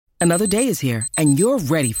Another day is here, and you're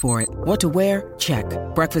ready for it. What to wear? Check.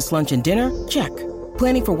 Breakfast, lunch, and dinner? Check.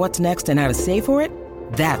 Planning for what's next and how to save for it?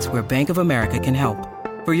 That's where Bank of America can help.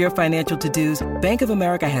 For your financial to-dos, Bank of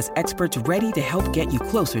America has experts ready to help get you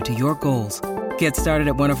closer to your goals. Get started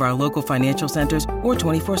at one of our local financial centers or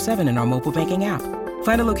 24/7 in our mobile banking app.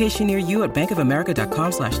 Find a location near you at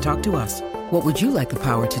bankofamerica.com/talktous. What would you like the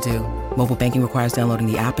power to do? Mobile banking requires downloading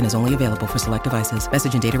the app and is only available for select devices.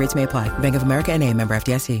 Message and data rates may apply. Bank of America N.A., member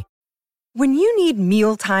FDIC. When you need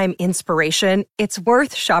mealtime inspiration, it's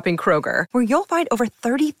worth shopping Kroger, where you'll find over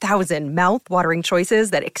 30,000 mouth-watering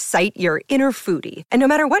choices that excite your inner foodie. And no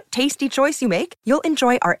matter what tasty choice you make, you'll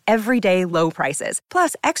enjoy our everyday low prices,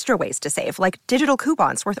 plus extra ways to save, like digital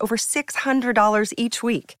coupons worth over $600 each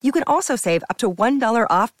week. You can also save up to $1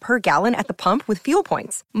 off per gallon at the pump with fuel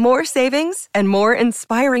points. More savings and more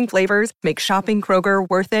inspiring flavors make shopping Kroger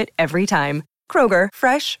worth it every time. Kroger,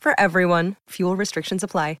 fresh for everyone. Fuel restrictions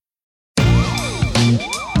apply.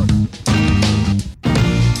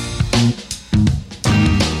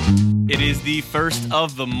 It is the first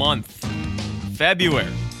of the month,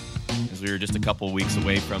 February, as we were just a couple weeks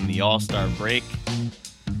away from the All-Star break.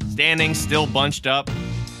 Standings still bunched up.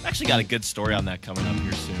 Actually got a good story on that coming up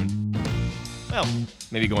here soon. Well,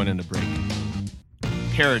 maybe going into break.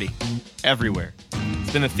 Parity everywhere.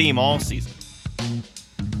 It's been a theme all season.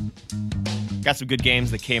 Got some good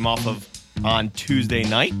games that came off of on Tuesday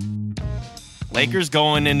night. Lakers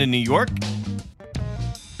going into New York,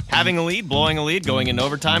 having a lead, blowing a lead, going into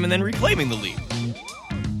overtime, and then reclaiming the lead.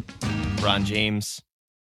 LeBron James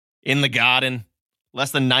in the Garden,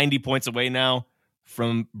 less than 90 points away now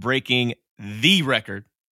from breaking the record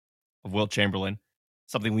of Wilt Chamberlain.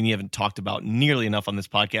 Something we haven't talked about nearly enough on this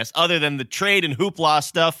podcast, other than the trade and hoopla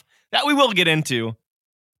stuff that we will get into.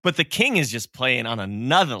 But the King is just playing on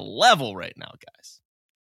another level right now, guys.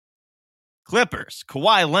 Clippers,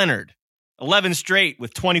 Kawhi Leonard, 11 straight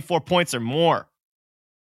with 24 points or more.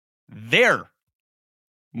 They're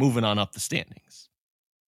moving on up the standings.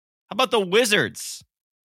 How about the Wizards?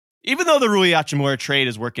 Even though the Rui Hachimura trade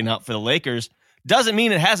is working out for the Lakers, doesn't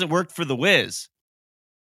mean it hasn't worked for the Wiz.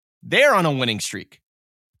 They're on a winning streak.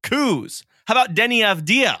 Kuz. How about Deni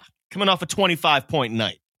Avdija coming off a 25-point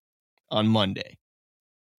night on Monday?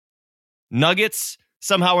 Nuggets,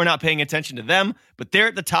 somehow we're not paying attention to them, but they're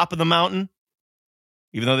at the top of the mountain.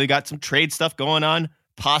 Even though they got some trade stuff going on,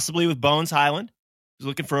 possibly with Bones Highland, who's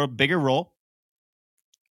looking for a bigger role.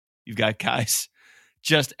 You've got guys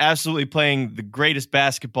just absolutely playing the greatest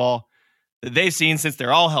basketball that they've seen since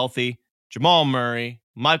they're all healthy. Jamal Murray,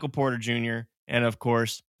 Michael Porter Jr., and of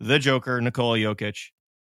course, the Joker, Nikola Jokic.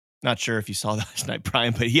 Not sure if you saw that last night,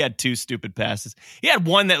 Brian, but he had two stupid passes. He had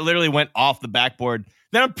one that literally went off the backboard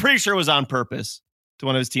that I'm pretty sure was on purpose to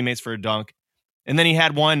one of his teammates for a dunk. And then he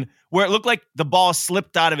had one where it looked like the ball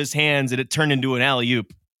slipped out of his hands and it turned into an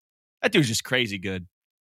alley-oop. That dude's just crazy good.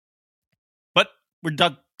 But we're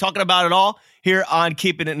talking about it all here on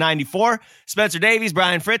Keeping It 94. Spencer Davies,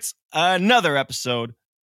 Brian Fritz, another episode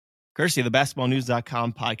courtesy of the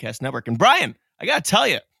BasketballNews.com podcast network. And Brian, I got to tell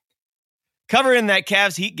you, covering that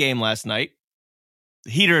Cavs Heat game last night, the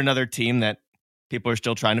Heat are another team that people are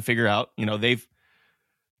still trying to figure out. You know,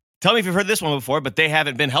 tell me if you've heard this one before, but they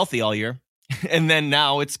haven't been healthy all year. And then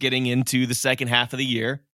now it's getting into the second half of the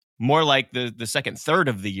year, more like the second third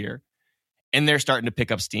of the year. And they're starting to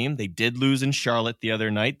pick up steam. They did lose in Charlotte the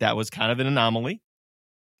other night. That was kind of an anomaly.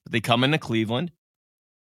 But they come into Cleveland.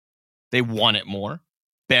 They want it more.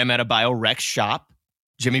 Bam Adebayo wrecks shop.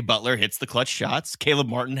 Jimmy Butler hits the clutch shots. Caleb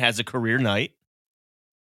Martin has a career night.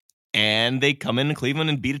 And they come into Cleveland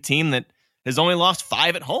and beat a team that has only lost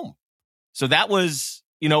 5 at home. So that was,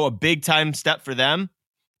 a big time step for them.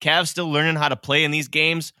 Cavs still learning how to play in these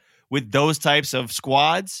games with those types of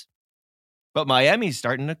squads. But Miami's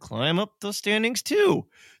starting to climb up those standings too.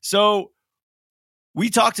 So we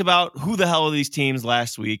talked about who the hell are these teams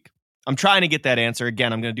last week. I'm trying to get that answer.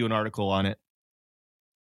 Again, I'm going to do an article on it.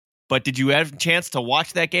 But did you have a chance to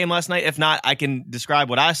watch that game last night? If not, I can describe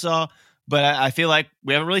what I saw. But I feel like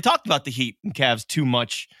we haven't really talked about the Heat and Cavs too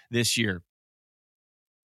much this year.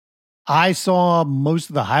 I saw most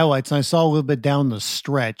of the highlights, and I saw a little bit down the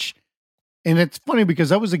stretch. And it's funny because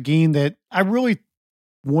that was a game that I really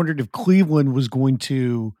wondered if Cleveland was going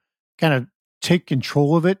to kind of take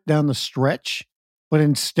control of it down the stretch. But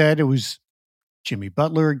instead, it was Jimmy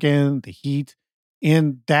Butler again, the Heat.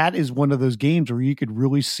 And that is one of those games where you could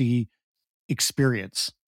really see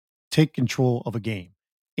experience take control of a game.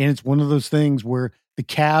 And it's one of those things where the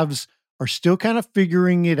Cavs are still kind of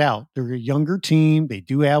figuring it out. They're a younger team. They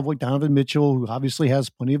do have Donovan Mitchell, who obviously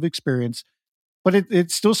has plenty of experience, but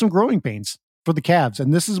it's still some growing pains. for the Cavs.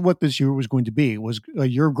 And this is what this year was going to be, was a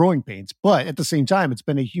year of growing pains. But at the same time, it's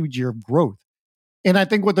been a huge year of growth. And I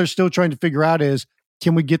think what they're still trying to figure out is,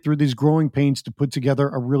 can we get through these growing pains to put together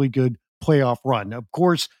a really good playoff run? Now, of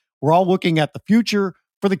course, we're all looking at the future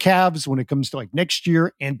for the Cavs when it comes to like next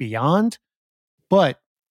year and beyond. But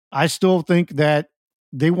I still think that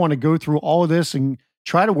they want to go through all of this and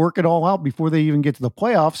try to work it all out before they even get to the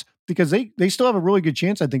playoffs, because they still have a really good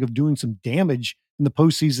chance, I think, of doing some damage in the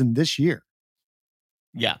postseason this year.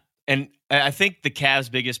 Yeah. And I think the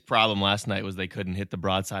Cavs' biggest problem last night was they couldn't hit the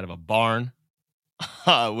broadside of a barn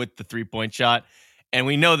with the 3-point shot. And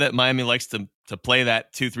we know that Miami likes to play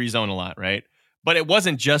that 2-3 zone a lot, right? But it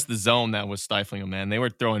wasn't just the zone that was stifling them, man. They were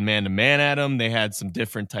throwing man-to-man at them. They had some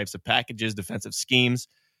different types of packages, defensive schemes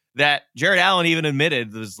that Jared Allen even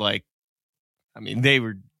admitted was like, I mean, they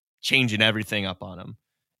were changing everything up on him.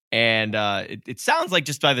 And it sounds like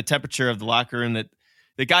just by the temperature of the locker room that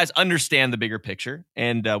the guys understand the bigger picture.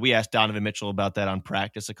 And we asked Donovan Mitchell about that on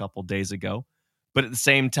practice a couple days ago. But at the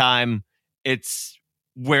same time, it's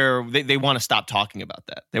where they want to stop talking about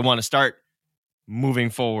that. They want to start moving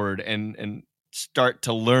forward and start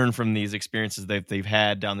to learn from these experiences they've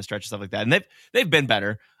had down the stretch and stuff like that. And they've been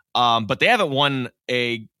better, but they haven't won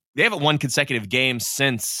consecutive games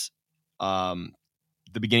since the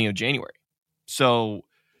beginning of January. So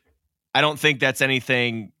I don't think that's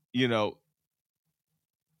anything,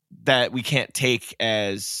 that we can't take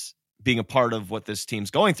as being a part of what this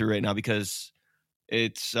team's going through right now, because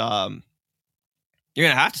it's you're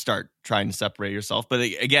going to have to start trying to separate yourself. But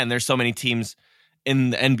again, there's so many teams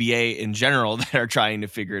in the NBA in general that are trying to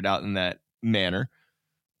figure it out in that manner.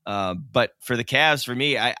 But for the Cavs, for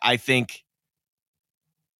me, I think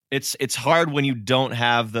it's hard when you don't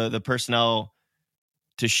have the personnel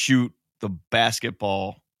to shoot the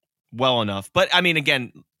basketball well enough. But I mean,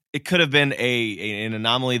 again, it could have been an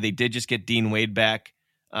anomaly. They did just get Dean Wade back.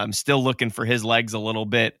 I'm still looking for his legs a little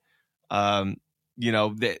bit.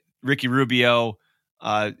 Ricky Rubio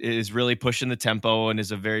is really pushing the tempo and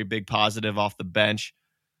is a very big positive off the bench.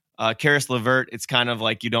 Karis LeVert, it's kind of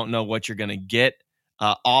like you don't know what you're going to get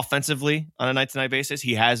offensively on a night-to-night basis.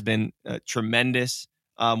 He has been tremendous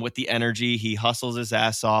with the energy. He hustles his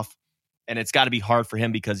ass off, and it's got to be hard for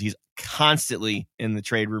him because he's constantly in the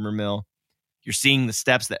trade rumor mill. You're seeing the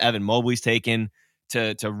steps that Evan Mobley's taken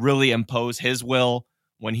to really impose his will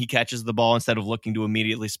when he catches the ball instead of looking to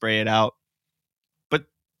immediately spray it out. But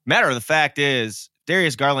matter of the fact is,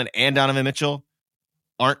 Darius Garland and Donovan Mitchell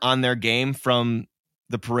aren't on their game from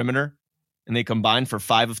the perimeter, and they combined for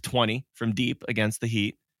 5 of 20 from deep against the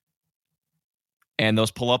Heat, and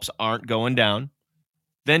those pull-ups aren't going down,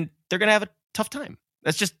 then they're going to have a tough time.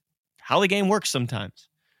 That's just how the game works sometimes.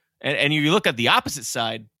 And you look at the opposite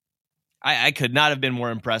side, I could not have been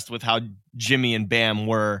more impressed with how Jimmy and Bam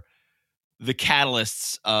were the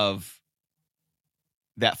catalysts of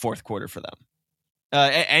that fourth quarter for them.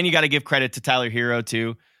 And you got to give credit to Tyler Hero,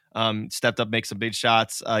 too. Stepped up, make some big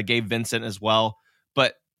shots. Gabe Vincent as well.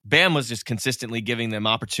 But Bam was just consistently giving them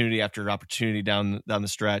opportunity after opportunity down the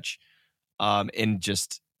stretch, and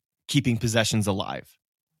just keeping possessions alive.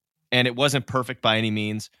 And it wasn't perfect by any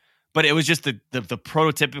means, but it was just the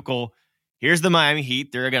prototypical, here's the Miami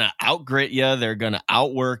Heat. They're going to out-grit you. They're going to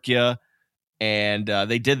outwork you. And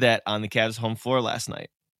they did that on the Cavs' home floor last night.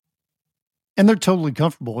 And they're totally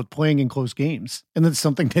comfortable with playing in close games. And that's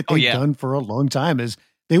something that they've done for a long time, is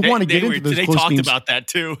they want to get into those close games. They talked about that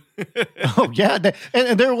too. Oh, yeah.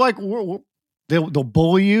 And they're like, they'll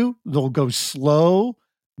bully you. They'll go slow.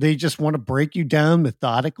 They just want to break you down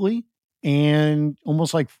methodically and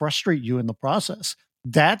almost like frustrate you in the process.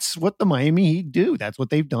 That's what the Miami Heat do. That's what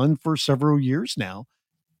they've done for several years now.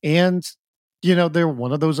 And, they're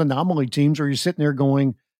one of those anomaly teams where you're sitting there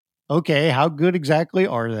going, okay, how good exactly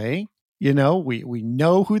are they? We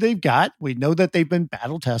know who they've got. We know that they've been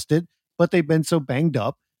battle tested, but they've been so banged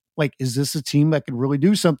up. Like, is this a team that can really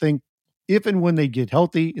do something if and when they get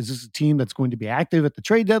healthy? Is this a team that's going to be active at the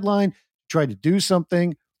trade deadline, try to do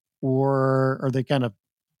something? Or are they kind of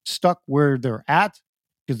stuck where they're at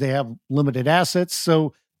because they have limited assets?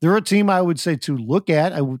 So they're a team I would say to look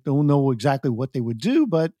at. I don't know exactly what they would do,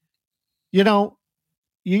 but,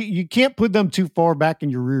 you can't put them too far back in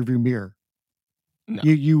your rearview mirror.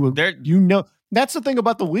 No. That's the thing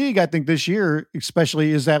about the league, I think, this year,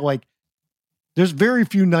 especially, is that like there's very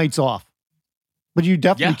few nights off, but you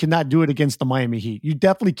definitely cannot do it against the Miami Heat. You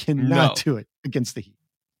definitely cannot do it against the Heat.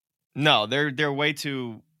 No, they're way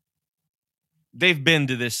too. They've been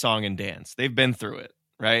to this song and dance. They've been through it,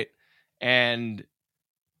 right? And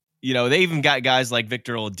they even got guys like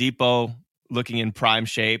Victor Oladipo looking in prime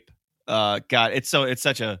shape. It's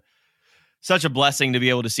such a such a blessing to be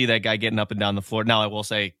able to see that guy getting up and down the floor. Now, I will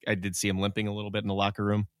say I did see him limping a little bit in the locker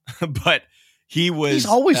room, but he's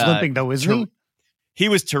always limping though, isn't he? He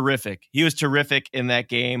was terrific. He was terrific in that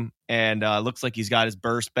game, and looks like he's got his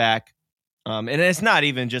burst back. And it's not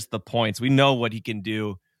even just the points. We know what he can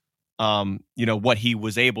do. What he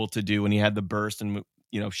was able to do when he had the burst and,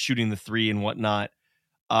 shooting the three and whatnot.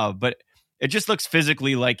 But it just looks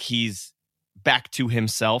physically like he's back to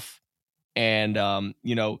himself. And,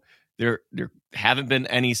 there haven't been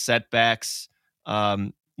any setbacks.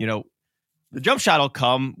 The jump shot will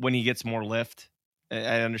come when he gets more lift.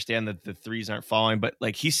 I understand that the threes aren't falling, but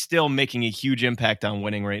like he's still making a huge impact on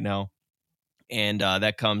winning right now. And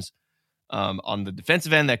that comes on the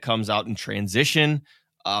defensive end, that comes out in transition,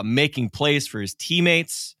 making plays for his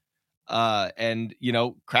teammates, and,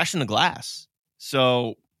 crashing the glass.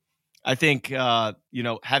 So I think,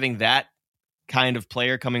 having that kind of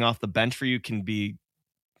player coming off the bench for you can be,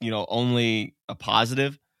 only a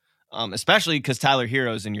positive, especially because Tyler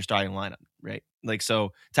Hero's in your starting lineup, right? Like,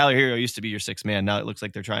 so Tyler Hero used to be your sixth man. Now it looks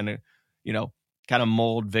like they're trying to, kind of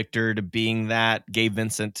mold Victor to being that. Gabe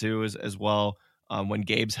Vincent too, as well, when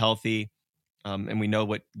Gabe's healthy. And we know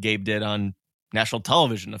what Gabe did on national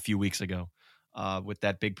television a few weeks ago with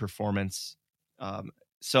that big performance.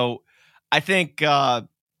 So I think I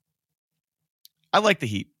like the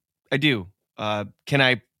Heat. I do. Can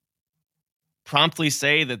I promptly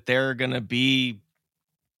say that they're going to be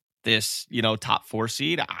this, top 4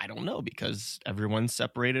 seed? I don't know, because everyone's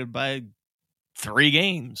separated by 3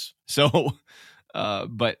 games. So,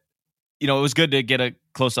 but, it was good to get a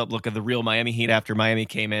close-up look at the real Miami Heat after Miami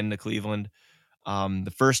came into Cleveland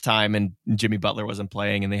the first time and Jimmy Butler wasn't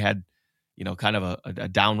playing and they had, kind of a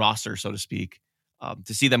down roster, so to speak.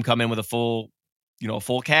 To see them come in with a full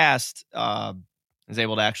cast, I was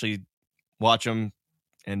able to actually watch them.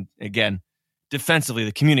 And again, defensively,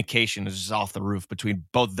 the communication is just off the roof between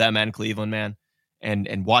both them and Cleveland, man.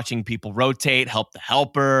 And watching people rotate, help the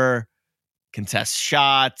helper, contest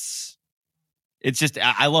shots. It's just,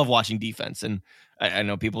 I love watching defense. And I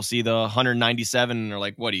know people see the 197 and they're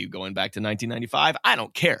like, what are you, going back to 1995? I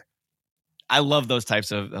don't care. I love those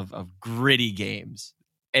types of gritty games.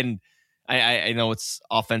 And I know it's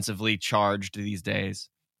offensively charged these days.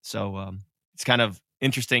 So it's kind of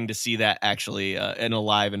interesting to see that actually in a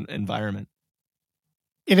live environment.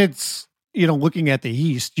 And it's, looking at the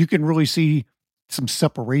East, you can really see some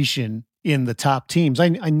separation in the top teams. I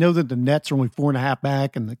know that the Nets are only 4.5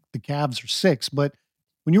 back and the Cavs are 6, but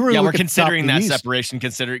when you really look we're at considering the that East, separation,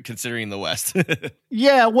 considering the West.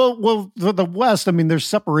 Yeah, well, the West, I mean, there's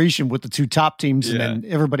separation with the 2 top teams, and then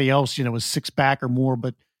everybody else, is 6 back or more.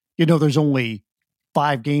 But there's only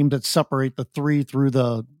 5 games that separate the 3 through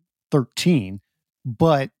the 13.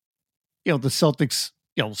 But the Celtics,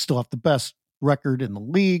 still have the best record in the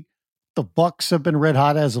league. The Bucks have been red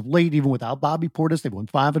hot as of late, even without Bobby Portis. They've won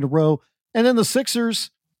 5 in a row. And then the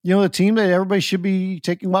Sixers, the team that everybody should be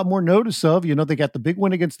taking a lot more notice of. They got the big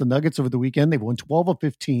win against the Nuggets over the weekend. They've won 12 of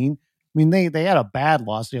 15. I mean, they had a bad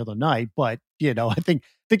loss the other night, but I think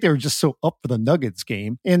they were just so up for the Nuggets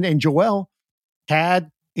game. And Joel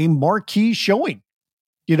had a marquee showing,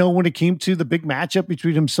 when it came to the big matchup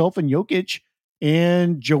between himself and Jokic.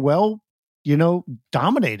 And Joel,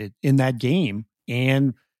 dominated in that game.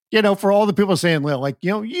 And, for all the people saying, well, like, he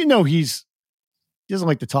doesn't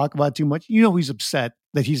like to talk about it too much. He's upset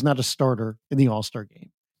that he's not a starter in the All-Star game.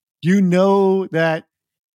 That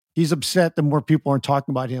he's upset that more people aren't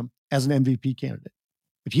talking about him as an MVP candidate.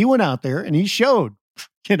 But he went out there and he showed,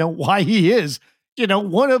 why he is,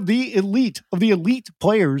 one of the elite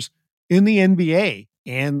players in the NBA.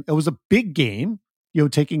 And it was a big game,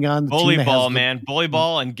 taking on the bully team ball, man. Bully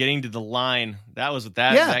ball and getting to the line. That was what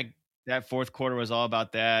that fourth quarter was all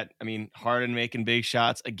about. That. I mean, Harden making big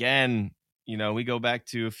shots again. We go back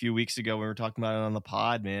to a few weeks ago when we were talking about it on the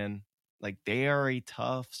pod, man. Like, they are a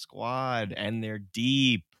tough squad and they're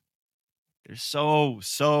deep. They're so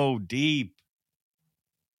deep.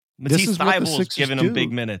 Matisse Thybulle's giving them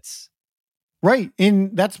big minutes. Right.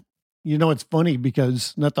 And that's, it's funny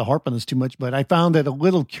because, not to harp on this too much, but I found it a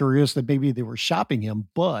little curious that maybe they were shopping him.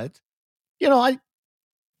 But,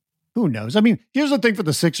 who knows? I mean, here's the thing for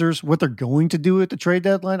the Sixers, what they're going to do at the trade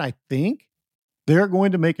deadline. I think they're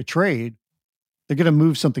going to make a trade. They're going to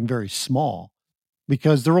move something very small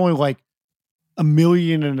because they're only like $1.5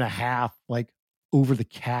 million, like over the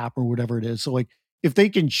cap or whatever it is. So like, if they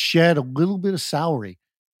can shed a little bit of salary,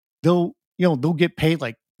 they'll get paid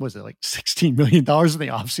like, was it like $16 million in the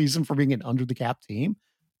offseason for being an under the cap team?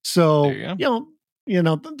 So, they're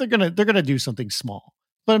going to do something small,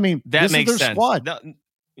 but I mean, that makes sense. Squad.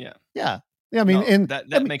 Yeah. I mean,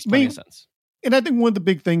 that makes plenty of sense. And I think one of the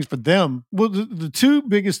big things for them, well, the two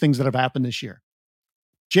biggest things that have happened this year,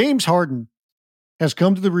 James Harden has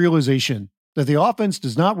come to the realization that the offense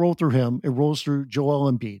does not roll through him. It rolls through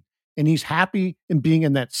Joel Embiid. And he's happy in being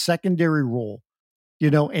in that secondary role,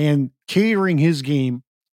 and catering his game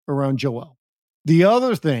around Joel. The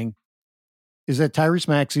other thing is that Tyrese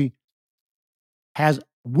Maxey has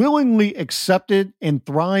willingly accepted and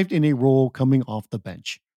thrived in a role coming off the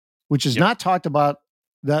bench, which is not talked about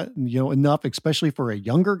that, enough, especially for a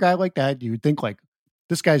younger guy like that. You would think like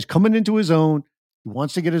this guy's coming into his own. He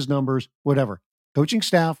wants to get his numbers, whatever. Coaching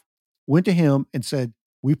staff went to him and said,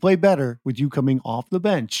 we play better with you coming off the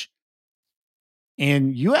bench.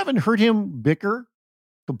 And you haven't heard him bicker,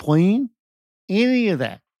 complain, any of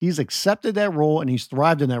that. He's accepted that role and he's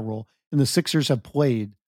thrived in that role. And the Sixers have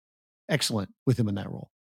played excellent with him in that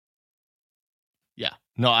role. Yeah,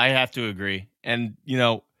 no, I have to agree. And,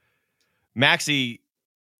 Maxey,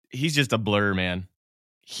 he's just a blur, man.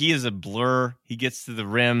 He is a blur. He gets to the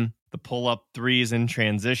rim, the pull-up threes in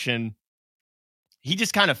transition. He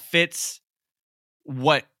just kind of fits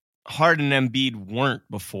what Harden and Embiid weren't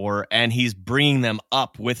before, and he's bringing them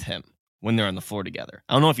up with him when they're on the floor together.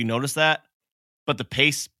 I don't know if you noticed that, but the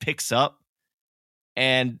pace picks up,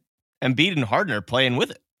 and Embiid and Harden are playing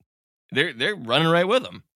with it. They're running right with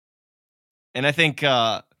them. And I think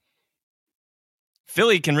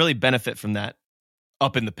Philly can really benefit from that,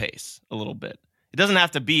 up in the pace a little bit. It doesn't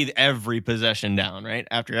have to be every possession down, right?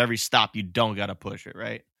 After every stop, you don't got to push it,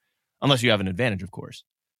 right? Unless you have an advantage, of course.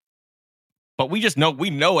 But we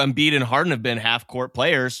know Embiid and Harden have been half-court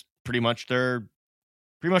players pretty much the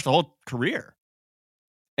whole career.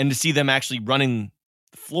 And to see them actually running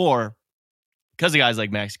the floor because of guys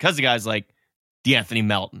like Max, because of guys like DeAnthony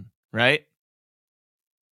Melton, right?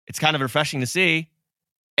 It's kind of refreshing to see,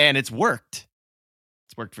 and it's worked.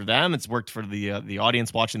 It's worked for them. It's worked for the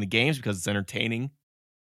audience watching the games because it's entertaining.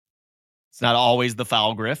 It's not always the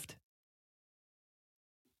foul grift.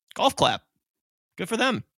 Golf clap. Good for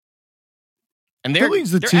them. And they're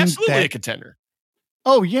absolutely a contender.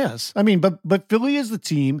 Oh, yes. I mean, but Philly is the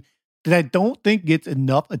team that I don't think gets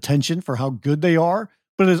enough attention for how good they are,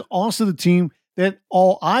 but is also the team that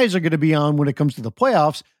all eyes are going to be on when it comes to the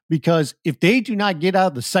playoffs, because if they do not get out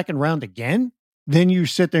of the second round again, then you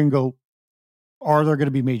sit there and go, are there going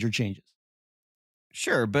to be major changes?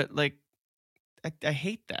 Sure, but I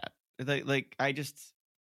hate that.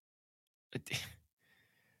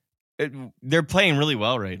 They're playing really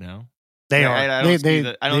well right now. They are. I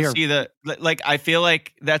feel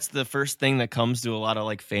like that's the first thing that comes to a lot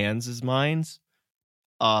of fans' minds.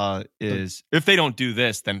 Is if they don't do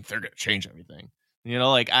this, then they're going to change everything.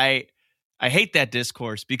 I hate that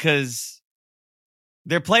discourse because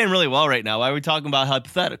they're playing really well right now. Why are we talking about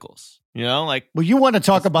hypotheticals? Well, you want to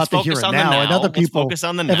talk about the here and now, and other people focus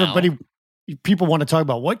on the now. People want to talk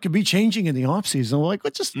about what could be changing in the offseason. We're like,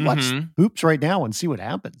 let's just watch hoops right now and see what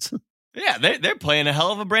happens. Yeah, they're playing a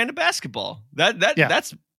hell of a brand of basketball.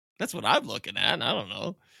 That's what I'm looking at. I don't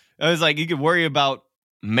know. I was like, you could worry about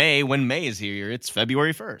May when May is here. It's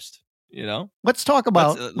February 1st. Let's talk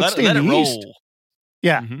about let it roll.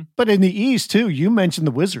 Yeah, but in the East too, you mentioned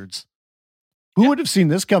the Wizards. Who would have seen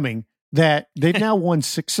this coming? That they've now won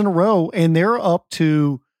 6 in a row, and they're up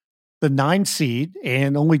to the 9 seed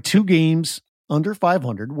and only 2 games under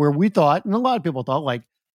 500, where we thought, and a lot of people thought, what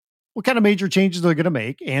kind of major changes they're going to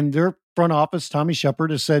make. And their front office, Tommy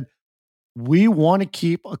Shepard, has said, we want to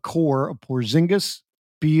keep a core of Porzingis,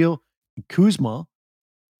 Beal, and Kuzma.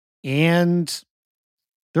 And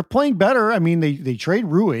they're playing better. I mean, they trade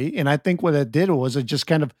Rui, and I think what that did was it just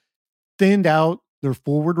kind of thinned out their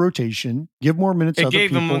forward rotation, give more minutes to other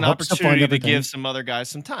people. It gave them an opportunity to give some other guys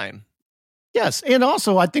some time. Yes, and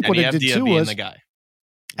also I think what it did too was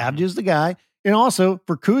Abdi is the guy. And also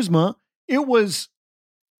for Kuzma, it was,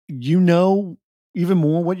 even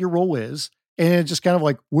more what your role is. And it's just kind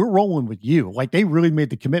of we're rolling with you. They really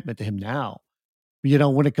made the commitment to him now.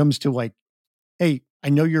 When it comes to hey, I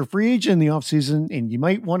know you're a free agent in the offseason and you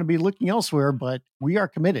might want to be looking elsewhere, but we are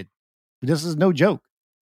committed. This is no joke,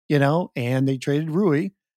 and they traded Rui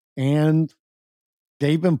and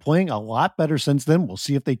they've been playing a lot better since then. We'll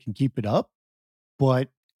see if they can keep it up. But,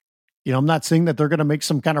 I'm not saying that they're going to make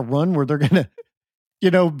some kind of run where they're going to,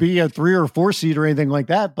 be a 3 or 4 seed or anything like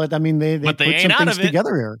that. But I mean, they put some things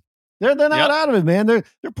together here. They're not out of it, man. They're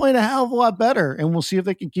playing a hell of a lot better, and we'll see if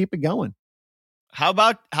they can keep it going. How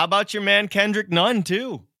about your man Kendrick Nunn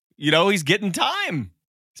too? He's getting time.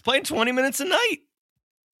 He's playing 20 minutes a night.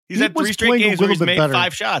 He's had 3 straight games where he's made better.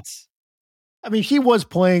 5 shots. I mean, he was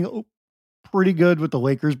playing pretty good with the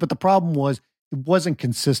Lakers, but the problem was it wasn't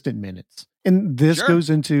consistent minutes. And this goes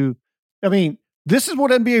into, This is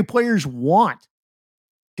what NBA players want.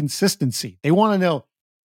 Consistency. They want to know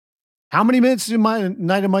how many minutes in my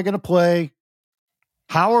night am I going to play?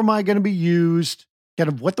 How am I going to be used? Kind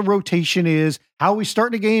of what the rotation is. How are we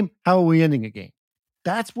starting a game? How are we ending a game?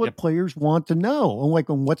 That's what players want to know. And like,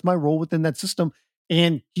 what's my role within that system?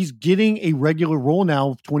 And he's getting a regular role now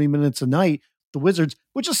of 20 minutes a night, the Wizards,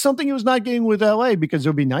 which is something he was not getting with LA, because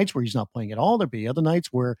there'll be nights where he's not playing at all. There'll be other nights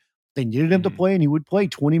where they needed him to play and he would play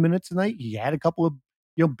 20 minutes a night. He had a couple of,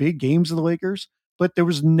 big games of the Lakers, but there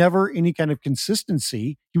was never any kind of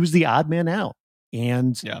consistency. He was the odd man out.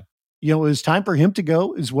 And, it was time for him to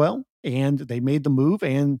go as well. And they made the move.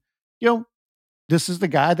 And, this is the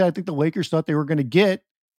guy that I think the Lakers thought they were going to get,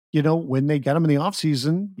 when they got him in the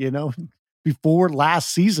offseason, before last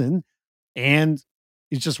season. And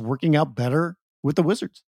it's just working out better with the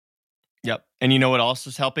Wizards. Yep. And you know what else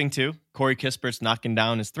is helping too? Corey Kispert's knocking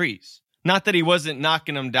down his threes. Not that he wasn't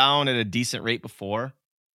knocking them down at a decent rate before,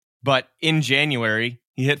 but in January,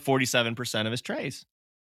 he hit 47% of his trays.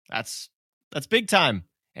 That's big time.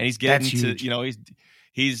 And he's getting to,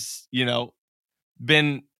 he's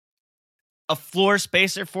been a floor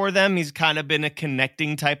spacer for them. He's kind of been a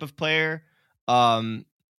connecting type of player.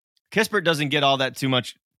 Kispert doesn't get all that too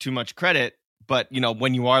much credit, but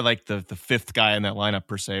when you are like the fifth guy in that lineup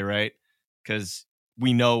per se, right? Because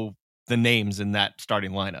we know the names in that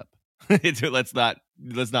starting lineup. let's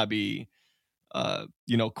not be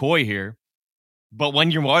coy here. But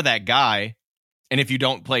when you are that guy, and if you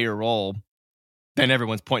don't play your role, then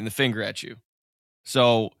everyone's pointing the finger at you.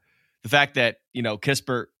 So the fact that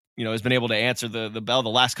Kispert has been able to answer the bell the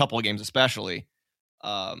last couple of games especially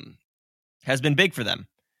has been big for them.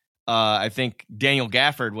 I think Daniel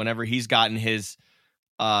Gafford, whenever he's gotten his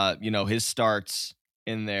his starts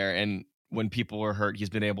in there, and when people were hurt, he's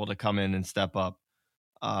been able to come in and step up.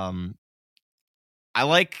 I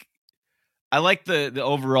like the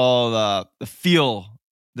overall the feel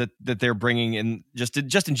that they're bringing in just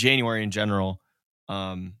in January in general,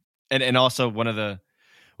 and also one of the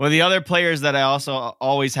other players that I also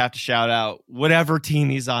always have to shout out, whatever team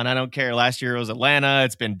he's on. I don't care. Last year it was Atlanta.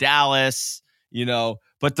 It's been Dallas.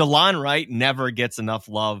 But DeLon Wright never gets enough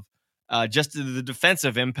love. Just the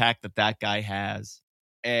defensive impact that guy has,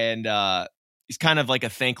 and he's kind of like a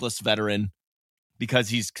thankless veteran because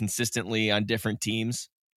he's consistently on different teams.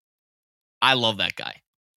 I love that guy. I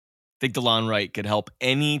think DeLon Wright could help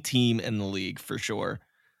any team in the league for sure.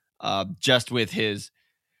 Just with his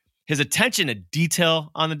attention to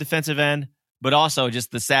detail on the defensive end, but also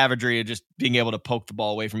just the savagery of just being able to poke the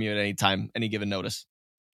ball away from you at any time, any given notice.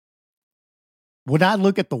 When I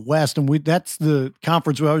look at the West, and that's the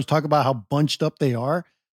conference we always talk about how bunched up they are.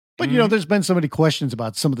 But, there's been so many questions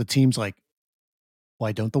about some of the teams, like,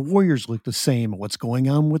 why don't the Warriors look the same? What's going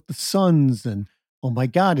on with the Suns? And, oh my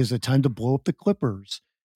God, is it time to blow up the Clippers?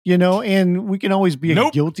 And we can always be a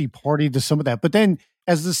guilty party to some of that. But then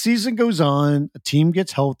as the season goes on, a team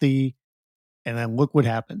gets healthy, and then look what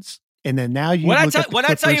happens. And then now you I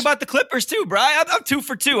tell you about the Clippers too, Brian, I'm 2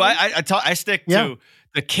 for 2. I stick to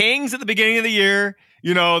the Kings at the beginning of the year.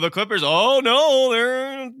 The Clippers, oh no,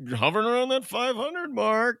 they're hovering around that 500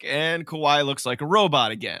 mark, and Kawhi looks like a robot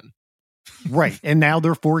again. Right. And now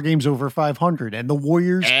they're 4 games over 500, and the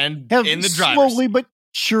Warriors have in the slowly but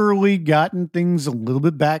surely gotten things a little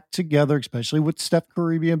bit back together, especially with Steph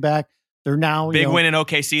Curry being back. They're now big win in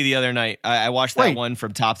OKC the other night. I watched that one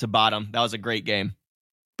from top to bottom. That was a great game.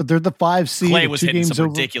 But they're the 5 seed. Clay was hitting some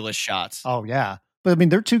ridiculous shots. Oh yeah. But I mean,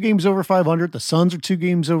 they're 2 games over 500. The Suns are 2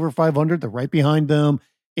 games over 500. They're right behind them.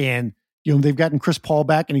 And, they've gotten Chris Paul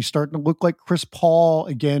back, and he's starting to look like Chris Paul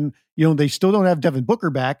again. They still don't have Devin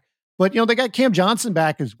Booker back, but, they got Cam Johnson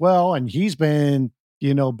back as well. And he's been,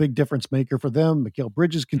 big difference maker for them. Mikal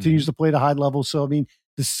Bridges continues to play at a high level. So, I mean,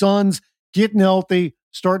 the Suns getting healthy,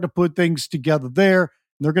 starting to put things together there.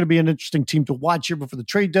 And they're going to be an interesting team to watch here before the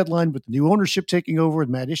trade deadline with the new ownership taking over with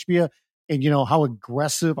Matt Ishbia. And, how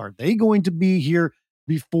aggressive are they going to be here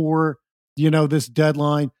before, this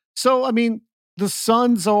deadline? So, I mean, the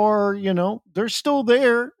Suns are, they're still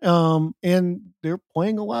there. And they're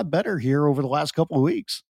playing a lot better here over the last couple of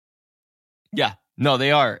weeks. Yeah, no,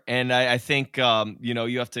 they are. And I think,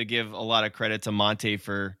 you have to give a lot of credit to Monte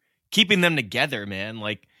for keeping them together, man.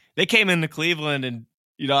 Like, they came into Cleveland, and,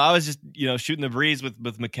 I was just, shooting the breeze with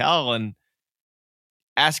Mikal and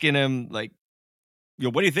asking him, like,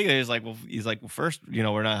 what do you think? He's like, well, first,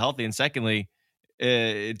 we're not healthy. And secondly,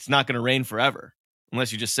 it's not going to rain forever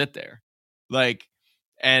unless you just sit there. Like,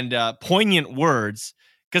 and poignant words.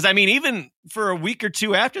 Because, I mean, even for a week or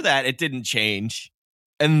two after that, it didn't change.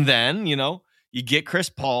 And then, you get Chris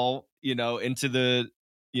Paul, into the,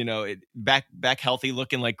 back healthy,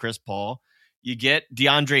 looking like Chris Paul. You get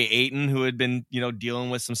DeAndre Ayton, who had been,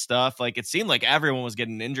 dealing with some stuff. Like, it seemed like everyone was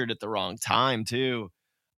getting injured at the wrong time too.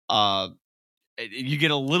 You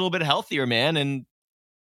get a little bit healthier, man, and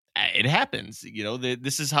it happens.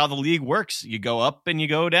 This is how the league works. You go up and you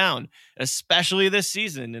go down, especially this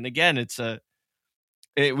season. And again,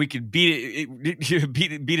 we could beat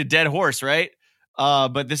a dead horse, right?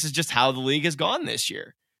 But this is just how the league has gone this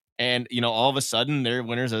year. And, all of a sudden their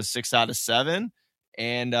winners of 6 out of 7.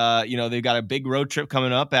 And, they've got a big road trip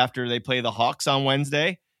coming up after they play the Hawks on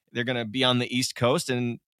Wednesday. They're going to be on the East Coast,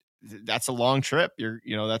 and that's a long trip.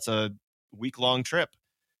 That's a week-long trip.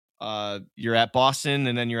 You're at Boston,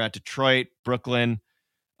 and then you're at Detroit, Brooklyn,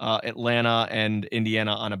 Atlanta, and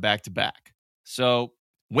Indiana on a back-to-back. So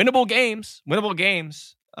winnable games,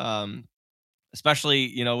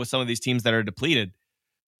 especially, with some of these teams that are depleted.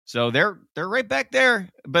 So they're right back there.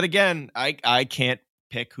 But again, I can't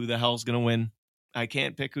pick who the hell's going to win. I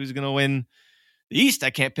can't pick who's going to win the East. I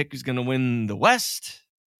can't pick who's going to win the West.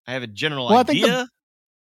 I have a general idea. I think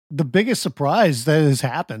the biggest surprise that has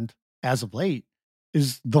happened as of late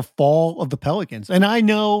is the fall of the Pelicans. And I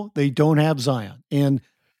know they don't have Zion, and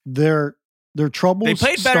their troubles. They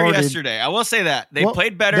played better yesterday. I will say that. They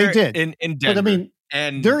played better they did. in Denver. But I mean,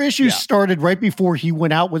 and their issues started right before he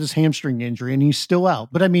went out with his hamstring injury, and he's still out.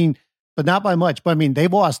 But not by much. But I mean,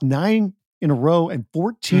 they've lost 9 in a row and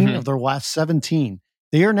 14 of their last 17.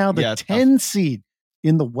 They are now the 10 seed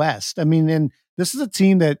in the West. I mean, and this is a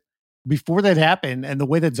team that before that happened and the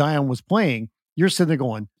way that Zion was playing, you're sitting there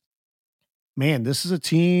going, man, this is a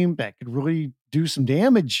team that could really do some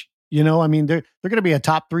damage. I mean, they're going to be a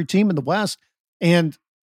top 3 team in the West. And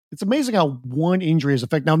it's amazing how one injury has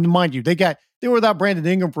affected. Now, mind you, they were without Brandon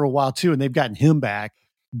Ingram for a while too, and they've gotten him back.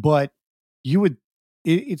 But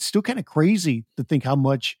it's still kind of crazy to think how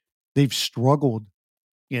much they've struggled,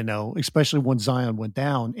 especially when Zion went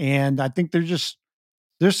down. And I think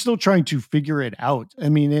they're still trying to figure it out. I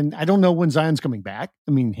mean, and I don't know when Zion's coming back.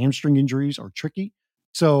 I mean, hamstring injuries are tricky.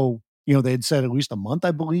 So, they had said at least a month,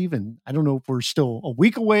 I believe. And I don't know if we're still a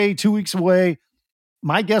week away, 2 weeks away.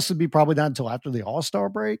 My guess would be probably not until after the All-Star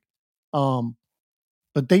break.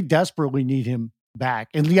 But they desperately need him back.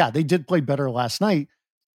 And yeah, they did play better last night.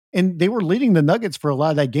 And they were leading the Nuggets for a lot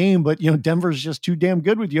of that game, but Denver's just too damn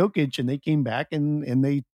good with Jokic, and they came back and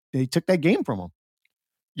they took that game from them.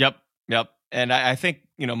 Yep. And I think,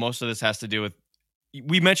 most of this has to do with,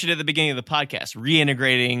 we mentioned at the beginning of the podcast,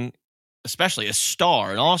 reintegrating, especially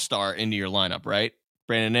an all-star into your lineup, right?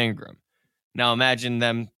 Brandon Ingram. Now imagine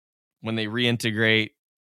them when they reintegrate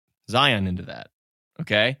Zion into that.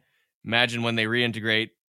 Okay. Imagine when they reintegrate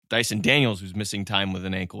Dyson Daniels, who's missing time with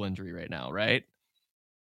an ankle injury right now, right?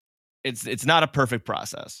 It's not a perfect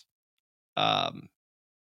process. They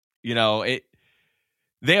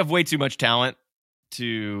have way too much talent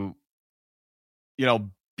to,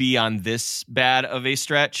 be on this bad of a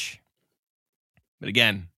stretch. But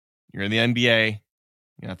again, you're in the NBA,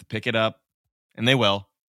 you have to pick it up, and they will.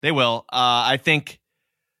 I think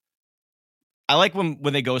I like when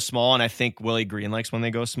they go small, and I think Willie Green likes when they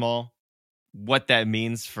go small. What that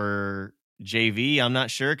means for JV, I'm not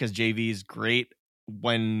sure, because JV is great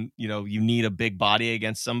when you need a big body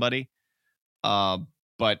against somebody,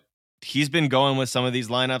 but he's been going with some of these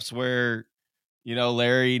lineups where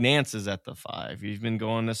Larry Nance is at the 5. He's been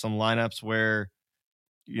going to some lineups where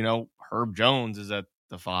Herb Jones is at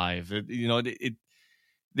the 5.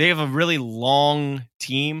 They have a really long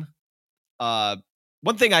team.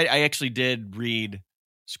 One thing I actually did read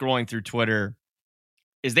scrolling through Twitter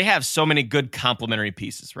is they have so many good complementary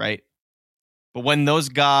pieces, right? But when those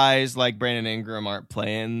guys like Brandon Ingram aren't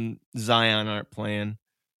playing, Zion aren't playing,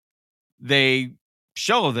 they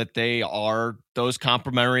show that they are those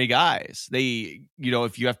complementary guys. They,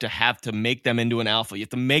 if you have to make them into an alpha, you have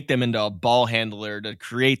to make them into a ball handler to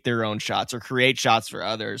create their own shots or create shots for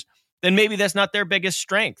others, then maybe that's not their biggest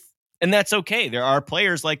strength. And that's okay. There are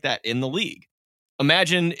players like that in the league.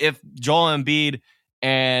 Imagine if Joel Embiid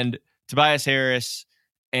and Tobias Harris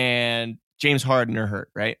and James Harden are hurt,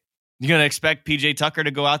 right? You're going to expect PJ Tucker to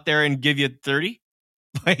go out there and give you 30?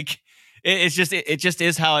 Like, it just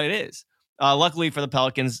is how it is. Luckily for the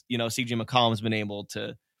Pelicans, CJ McCollum's been able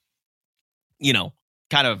to,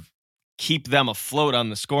 kind of keep them afloat on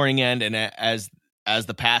the scoring end. And as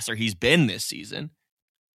the passer he's been this season,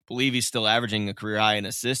 I believe he's still averaging a career high in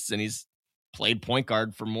assists, and he's played point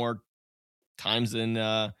guard for more times than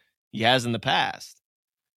he has in the past.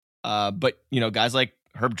 But, guys like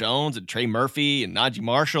Herb Jones and Trey Murphy and Najee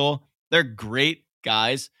Marshall, they're great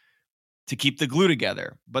guys to keep the glue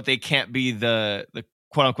together, but they can't be the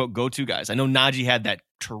quote unquote go-to guys. I know Najee had that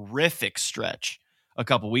terrific stretch a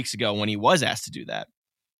couple weeks ago when he was asked to do that.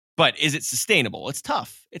 But is it sustainable? It's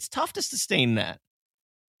tough. It's tough to sustain that.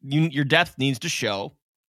 Your depth needs to show.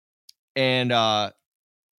 And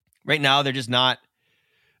right now,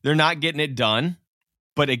 they're not getting it done.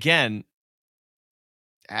 But again,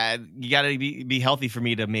 you got to be healthy for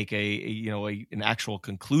me to make an actual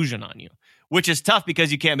conclusion on you, which is tough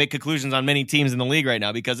because you can't make conclusions on many teams in the league right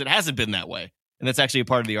now because it hasn't been that way. And that's actually a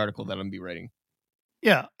part of the article that I'm going to be writing.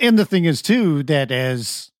 Yeah. And the thing is, too, that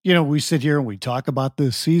as, we sit here and we talk about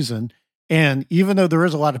this season, and even though there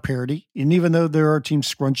is a lot of parity, and even though there are teams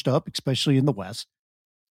scrunched up, especially in the West,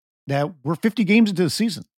 that we're 50 games into the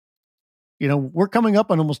season. We're coming up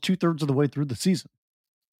on almost 2/3 of the way through the season.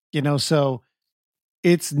 So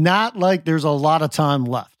it's not like there's a lot of time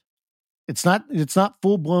left. It's not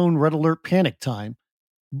full-blown red alert panic time.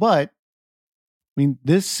 But,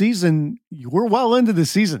 this season, we're well into the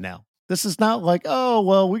season now. This is not like, oh,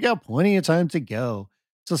 well, we got plenty of time to go.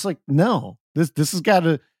 It's just like, no, this has got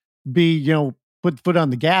to be, put foot on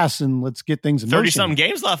the gas and let's get things in motion. 30-something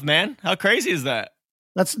games left, man. How crazy is that?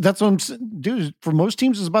 That's what I'm saying. Dude, for most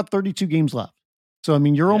teams, it's about 32 games left. So,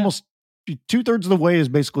 you're almost 2/3 of the way is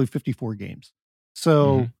basically 54 games.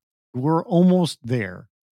 So we're almost there,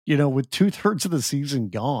 with 2/3 of the season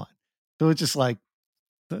gone. So it's just like,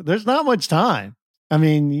 there's not much time.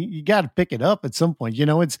 You got to pick it up at some point,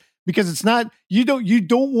 it's because it's not, you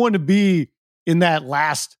don't want to be in that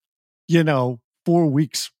last, 4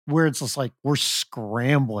 weeks where it's just like, we're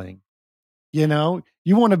scrambling, you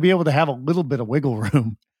want to be able to have a little bit of wiggle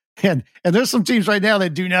room. And there's some teams right now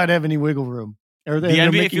that do not have any wiggle room. The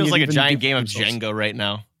NBA feels like a giant game of Jenga right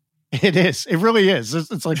now. It is. It really is.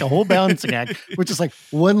 It's like a whole balancing act, which is like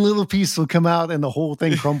one little piece will come out and the whole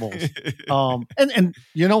thing crumbles. And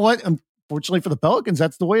you know what? Unfortunately for the Pelicans,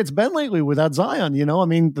 that's the way it's been lately without Zion.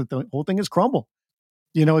 The whole thing is crumble.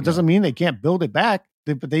 It doesn't mean they can't build it back.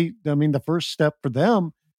 But the first step for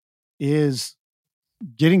them is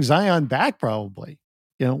getting Zion back probably,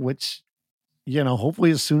 which, hopefully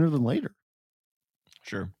is sooner than later.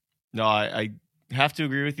 Sure. No, I have to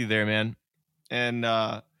agree with you there, man. And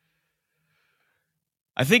I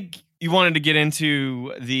think you wanted to get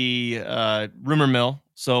into the rumor mill,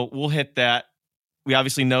 so we'll hit that. We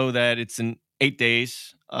obviously know that it's in 8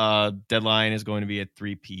 days. Deadline is going to be at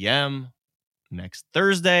 3 p.m. next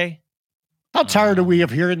Thursday. How tired are we of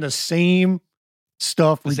hearing the same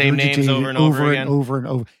stuff? The same names over and over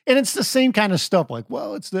again. And it's the same kind of stuff like,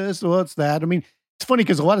 well, it's this, well, it's that. It's funny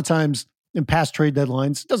because a lot of times in past trade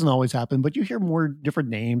deadlines, it doesn't always happen, but you hear more different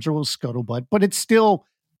names or a little scuttlebutt. But it's still,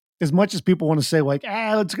 as much as people want to say like,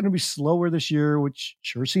 it's going to be slower this year, which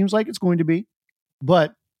sure seems like it's going to be.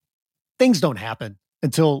 But things don't happen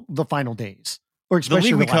until the final days. Or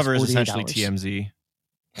especially the league we the last cover is 48 essentially hours. TMZ.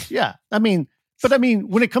 Yeah. But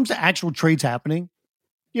when it comes to actual trades happening,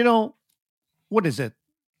 what is it?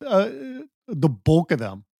 The bulk of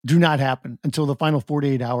them do not happen until the final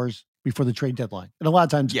 48 hours before the trade deadline. And a lot of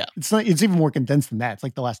times it's even more condensed than that. It's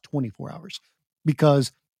like the last 24 hours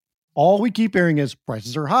because all we keep hearing is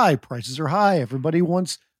prices are high. Everybody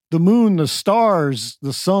wants the moon, the stars,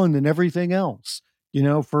 the sun, and everything else,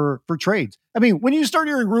 for trades. When you start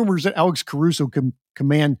hearing rumors that Alex Caruso can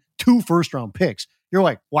command 2 first-round picks, you're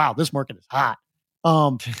like, wow, this market is hot.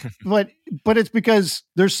 But it's because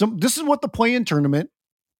this is what the play-in tournament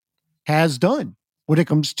has done when it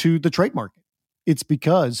comes to the trade market. It's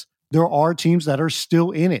because there are teams that are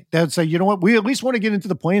still in it that say, you know what, we at least want to get into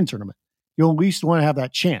the play-in tournament. You at least want to have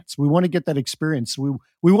that chance. We want to get that experience. We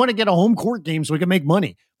want to get a home court game so we can make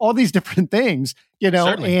money. All these different things,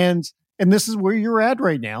 Certainly. and this is where you're at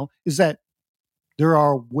right now, is that there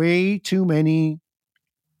are way too many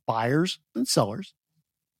buyers than sellers,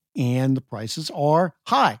 and the prices are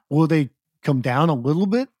high. Will they come down a little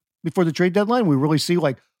bit before the trade deadline? We really see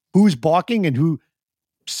like who's balking and who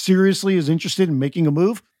seriously is interested in making a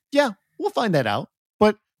move. Yeah, we'll find that out.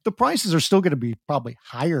 But the prices are still going to be probably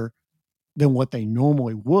higher than what they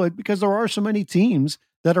normally would because there are so many teams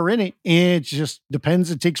that are in it. And it just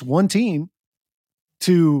depends. It takes one team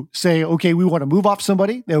to say, okay, we want to move off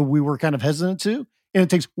somebody that we were kind of hesitant to. And it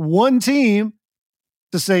takes one team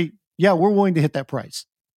to say, yeah, we're willing to hit that price.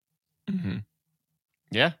 Mm-hmm.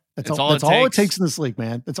 Yeah. That's all it takes in this league,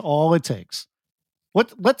 man. That's all it takes.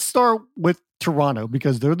 Let's start with Toronto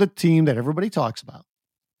because they're the team that everybody talks about.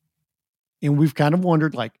 And we've kind of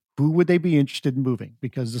wondered, like, who would they be interested in moving?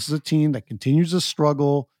 Because this is a team that continues to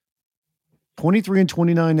struggle.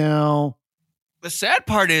 23-29 now. The sad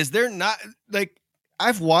part is they're not like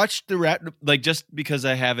I've watched the like just because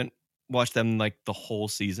I haven't watched them like the whole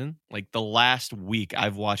season. Like the last week,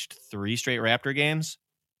 I've watched 3 straight Raptor games,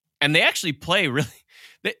 and they actually play really.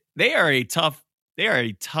 They are a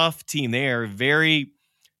tough team. They are very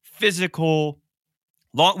physical,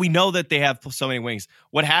 long. We know that they have so many wings.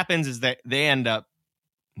 What happens is that they end up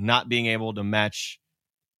not being able to match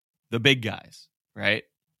the big guys, right?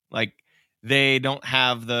 Like they don't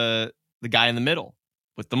have the guy in the middle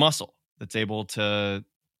with the muscle that's able to,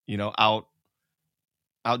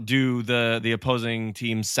 outdo the opposing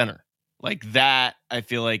team's center. Like that, I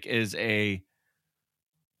feel like is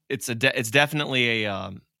it's definitely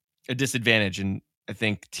a disadvantage, and I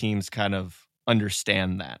think teams kind of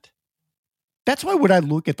understand that. That's why when I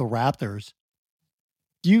look at the Raptors,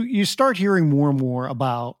 you start hearing more and more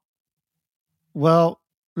about, well,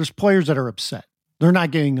 there's players that are upset. They're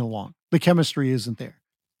not getting along. The chemistry isn't there.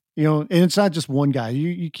 And it's not just one guy.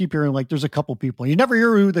 You keep hearing like there's a couple people. You never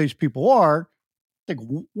hear who these people are. I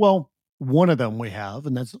think, well, one of them we have,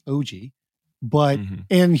 and that's OG. But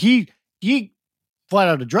and he flat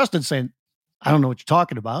out addressed it saying, I don't know what you're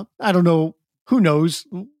talking about. I don't know who knows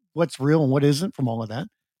what's real and what isn't from all of that.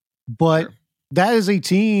 But that is a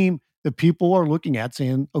team that people are looking at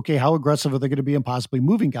saying, okay, how aggressive are they going to be in possibly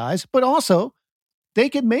moving guys? But also they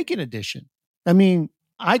could make an addition. I mean,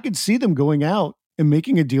 I could see them going out and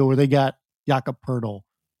making a deal where they got Jakob Poeltl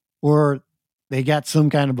or they got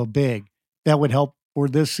some kind of a big that would help for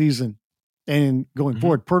this season and going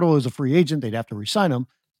forward. Poeltl is a free agent. They'd have to re-sign him.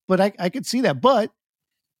 But I could see that. But,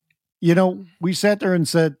 we sat there and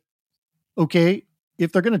said, okay,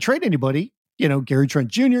 if they're going to trade anybody, Gary Trent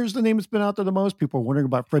Jr. is the name that's been out there the most. People are wondering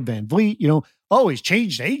about Fred VanVleet. He's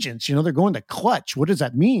changed agents. They're going to Clutch. What does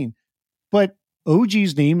that mean? But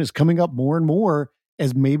OG's name is coming up more and more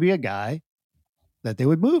as maybe a guy that they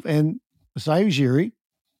would move. And Masai Ujiri,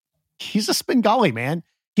 he's a Spengali, man.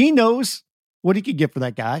 He knows what he could get for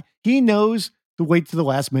that guy. He knows to wait to the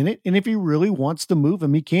last minute. And if he really wants to move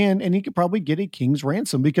him, he can. And he could probably get a king's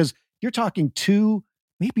ransom because you're talking 2,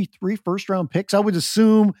 maybe 3 first-round picks. I would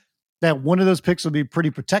assume that one of those picks would be pretty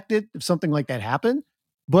protected if something like that happened.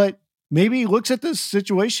 But maybe he looks at this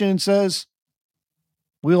situation and says,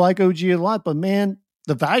 we like OG a lot, but man,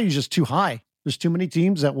 the value is just too high. There's too many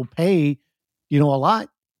teams that will pay, a lot,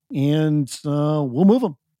 and we'll move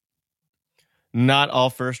them. Not all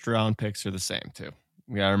first-round picks are the same, too.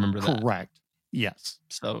 We got to remember that. Correct. Yes.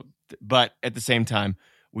 So, but at the same time,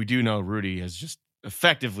 we do know Rudy has just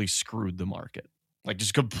effectively screwed the market, like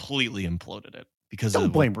just completely imploded it. Because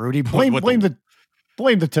don't blame Rudy. Blame the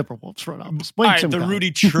Timberwolves front office. Blame the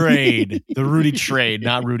Rudy trade. The Rudy trade,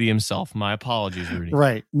 not Rudy himself. My apologies, Rudy.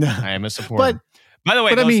 Right. No. I am a supporter. But, by the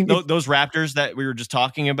way, those Raptors that we were just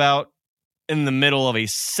talking about in the middle of a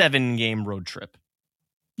 7-game road trip.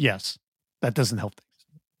 Yes. That doesn't help things.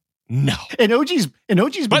 No. And OG's been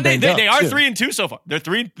but they are too. 3-2 so far. They're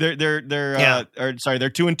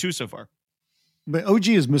 2-2 so far. But OG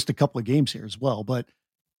has missed a couple of games here as well. But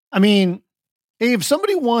I mean, if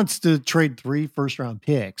somebody wants to trade 3 first-round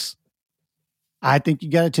picks, I think you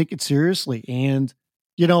got to take it seriously. And,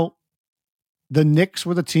 the Knicks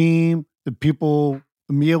were the team. The people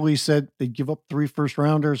immediately said they'd give up 3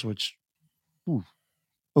 first-rounders, which,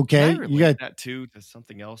 okay. Can I relate that to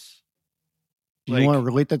something else? Do you want to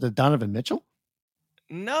relate that to Donovan Mitchell?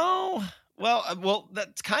 No. Well,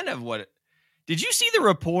 that's kind of what did you see the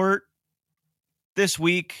report this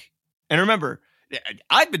week? And remember,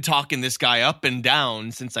 I've been talking this guy up and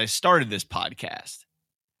down since I started this podcast.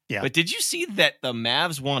 Yeah. But did you see that the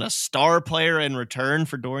Mavs want a star player in return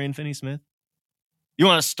for Dorian Finney-Smith? You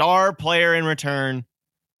want a star player in return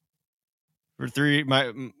for 3,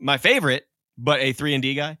 my favorite, but a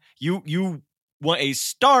 3-and-D guy? You want a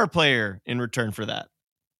star player in return for that?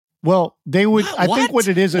 Well, they would. I think what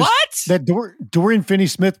it is that Dorian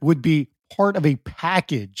Finney-Smith would be part of a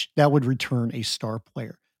package that would return a star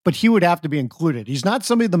player, but he would have to be included. He's not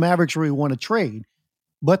somebody the Mavericks really want to trade,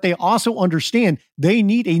 but they also understand they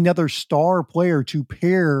need another star player to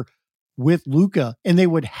pair with Luka, and they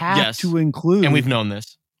would have to include. And we've known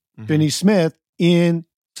this Finney-Smith in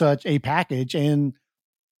such a package, and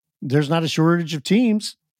there's not a shortage of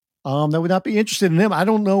teams that would not be interested in him. I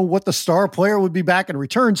don't know what the star player would be back in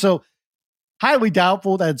return. So highly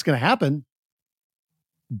doubtful that it's going to happen,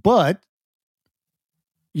 but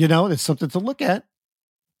it's something to look at.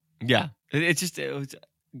 Yeah. It's just, if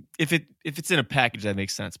it's in a package, that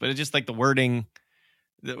makes sense, but it's just like the wording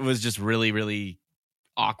that was just really, really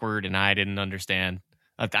awkward. And I didn't understand.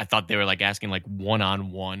 I thought they were like asking like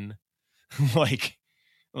 1-on-1, like,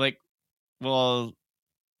 well,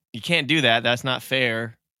 you can't do that. That's not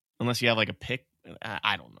fair. Unless you have like a pick.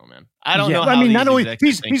 I don't know, man. I don't know. I mean, not only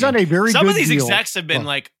he's on a very some good of these deal. execs have been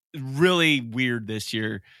like really weird this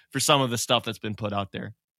year for some of the stuff that's been put out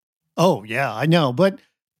there. Oh yeah, I know. But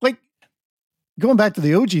like going back to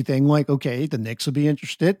the OG thing, like, okay, the Knicks will be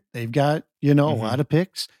interested. They've got, a lot of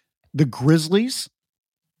picks. the Grizzlies,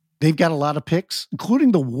 they've got a lot of picks,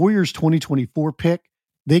 including the Warriors 2024 pick.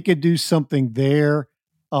 They could do something there.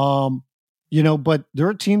 But they're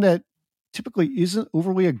a team that typically isn't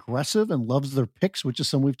overly aggressive and loves their picks, which is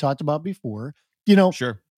something we've talked about before.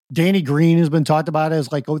 Sure. Danny Green has been talked about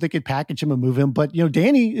as like, they could package him and move him. But,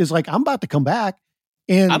 Danny is like, I'm about to come back.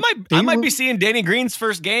 And I might be seeing Danny Green's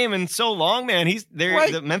first game in so long, man. He's there.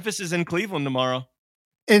 Right. Memphis is in Cleveland tomorrow.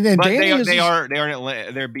 And but Danny they are in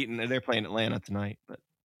Atlanta. They're playing Atlanta tonight.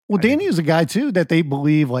 But Danny is a guy too that they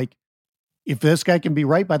believe like if this guy can be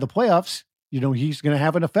right by the playoffs, he's going to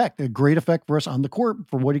have an effect, a great effect for us on the court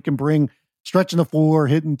for what he can bring, stretching the floor,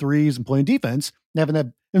 hitting threes, and playing defense. And having that,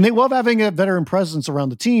 and they love having a veteran presence around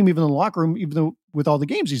the team, even in the locker room, even though with all the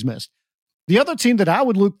games he's missed. The other team that I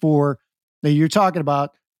would look for that you're talking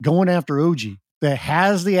about going after OG that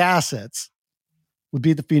has the assets would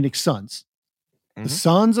be the Phoenix Suns. The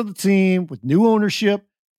Suns of the team with new ownership.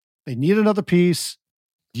 They need another piece.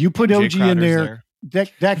 You put OG in there.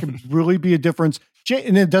 That could really be a difference.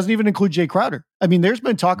 And it doesn't even include Jay Crowder. I mean, there's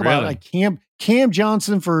been talk about like Cam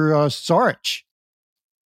Johnson for Saric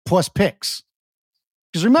plus picks.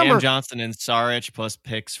 Because remember, Cam Johnson and Saric plus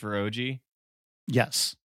picks for OG.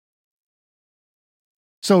 Yes.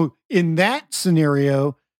 So in that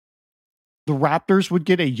scenario, the Raptors would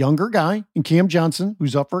get a younger guy in Cam Johnson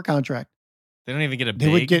who's up for a contract. They don't even get a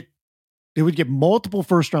big. They would get multiple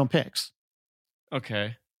first round picks.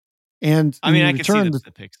 Okay. And I mean, I can see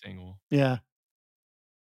the picks angle. Yeah.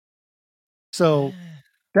 So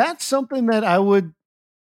that's something that I would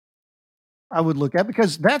look at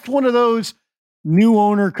because that's one of those new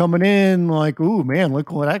owner coming in like, ooh, man,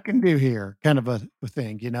 look what I can do here kind of a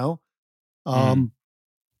thing,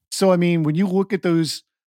 So, I mean, when you look at those,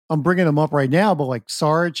 I'm bringing them up right now, but like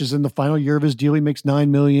Saric is in the final year of his deal. He makes $9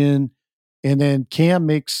 million. And then Cam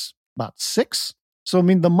makes about $6 million. So, I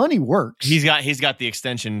mean, the money works. He's got the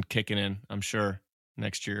extension kicking in, I'm sure,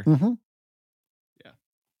 next year. Mm-hmm. Yeah.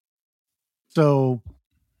 So,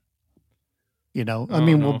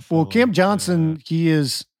 Cam Johnson,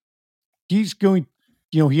 he's going,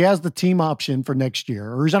 he has the team option for next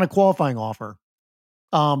year, or he's on a qualifying offer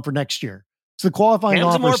for next year. So the qualifying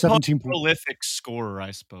Cam's offer is 17 prolific scorer,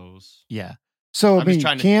 I suppose. Yeah. So, I'm just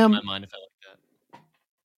trying to Cam, think in my mind if I like that.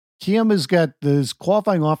 Cam has got this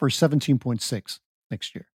qualifying offer 17.6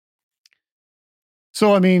 next year.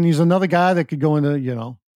 So, I mean, he's another guy that could go into,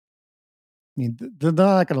 they're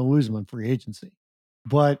not going to lose him in free agency.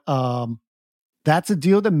 But that's a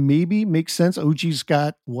deal that maybe makes sense. OG's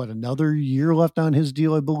got, another year left on his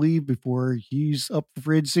deal, I believe, before he's up for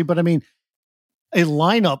free agency. But, I mean, a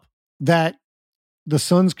lineup that the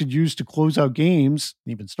Suns could use to close out games,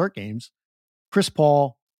 even start games, Chris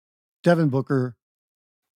Paul, Devin Booker,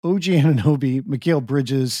 OG Anunoby, Mikal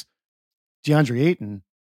Bridges, DeAndre Ayton.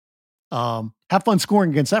 Have fun scoring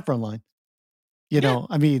against that front line.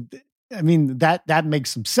 I mean that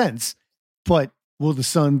makes some sense. But will the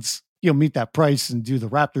Suns, meet that price and do the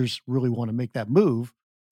Raptors really want to make that move?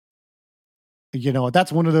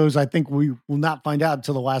 That's one of those I think we will not find out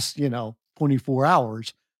until the last 24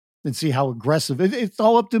 hours and see how aggressive. It's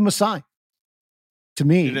all up to Masai. To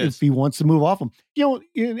me, if he wants to move off him,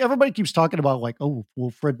 everybody keeps talking about like, oh, well,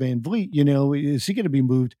 Fred VanVleet, is he going to be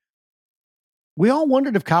moved? We all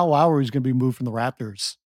wondered if Kyle Lowry was going to be moved from the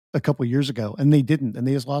Raptors a couple of years ago, and they didn't, and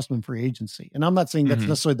they just lost him in free agency. And I'm not saying that's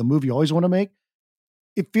necessarily the move you always want to make.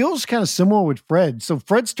 It feels kind of similar with Fred. So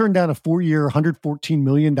Fred's turned down a 4-year, $114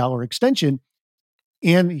 million extension,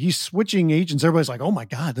 and he's switching agents. Everybody's like, oh my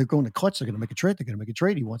God, they're going to clutch. They're going to make a trade. They're going to make a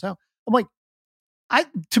trade. He wants out. I'm like,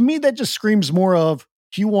 to me, that just screams more of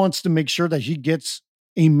he wants to make sure that he gets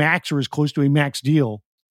a max or as close to a max deal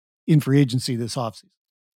in free agency this offseason.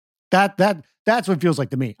 That's what it feels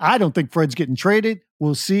like to me. I don't think Fred's getting traded.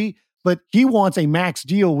 We'll see. But he wants a max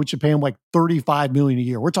deal, which would pay him like $35 million a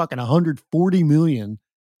year. We're talking $140 million,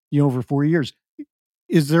 over 4 years.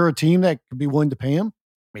 Is there a team that could be willing to pay him?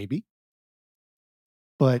 Maybe.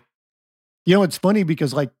 But, it's funny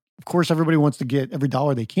because, like, of course, everybody wants to get every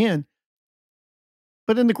dollar they can.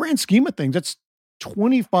 But in the grand scheme of things, that's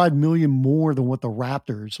 $25 million more than what the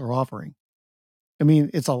Raptors are offering. I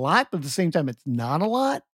mean, it's a lot, but at the same time, it's not a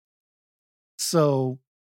lot. So,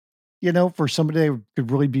 for somebody that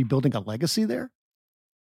could really be building a legacy there,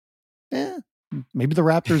 maybe the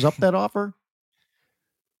Raptors up that offer.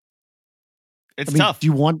 It's tough. Do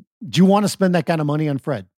you want to spend that kind of money on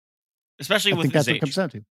Fred? Especially with his that's age. What it comes down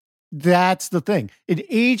to. That's the thing. It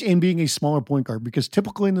age and being a smaller point guard, because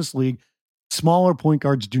typically in this league, smaller point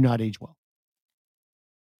guards do not age well.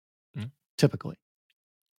 Typically.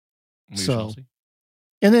 And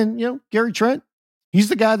then, Gary Trent, he's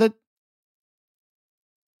the guy that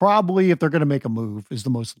probably, if they're going to make a move, is the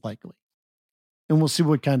most likely. And we'll see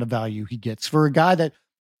what kind of value he gets for a guy that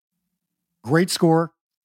great scorer,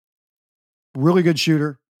 really good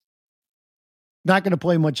shooter, not going to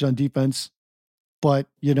play much on defense, but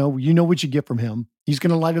you know what you get from him. He's going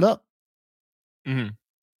to light it up,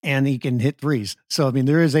 and he can hit threes. So I mean,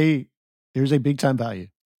 there's a big time value,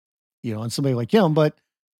 on somebody like him. But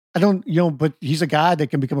I don't, but he's a guy that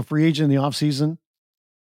can become a free agent in the offseason.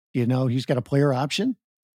 He's got a player option,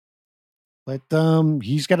 but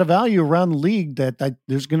he's got a value around the league that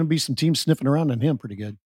there's going to be some teams sniffing around on him pretty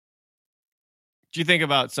good. Do you think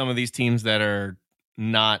about some of these teams that are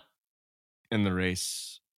not in the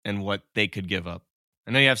race and what they could give up?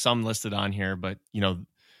 I know you have some listed on here, but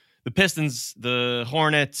the Pistons, the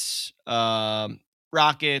Hornets,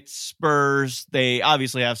 Rockets, Spurs, they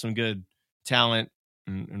obviously have some good talent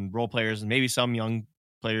and role players, and maybe some young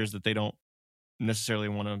players that they don't necessarily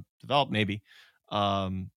want to develop, maybe,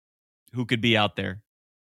 who could be out there.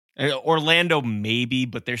 Orlando, maybe,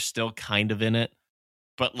 but they're still kind of in it.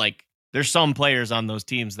 But there's some players on those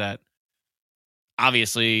teams that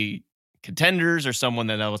obviously contenders or someone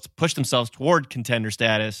that wants to push themselves toward contender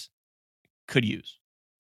status could use.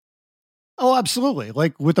 Oh, absolutely.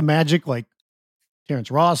 Like with the Magic,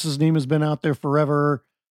 Terrence Ross's name has been out there forever.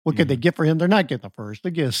 What could they get for him? They're not getting the first.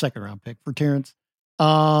 They get a second round pick for Terrence.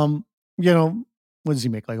 What does he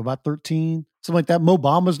make? About 13, something like that. Mo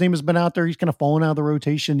Bamba's name has been out there. He's kind of fallen out of the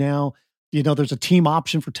rotation now. There's a team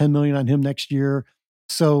option for $10 million on him next year.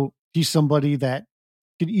 So he's somebody that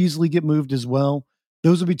could easily get moved as well.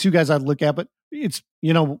 Those would be two guys I'd look at, but it's,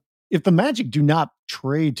 if the Magic do not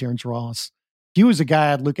trade Terrence Ross, he was a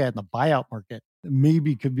guy I'd look at in the buyout market that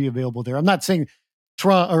maybe could be available there. I'm not saying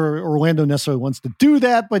Toronto or Orlando necessarily wants to do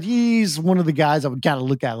that, but he's one of the guys I would kind of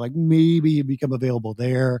look at, maybe he become available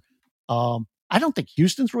there. I don't think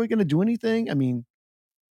Houston's really going to do anything. I mean,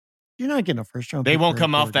 you're not getting a first round. They won't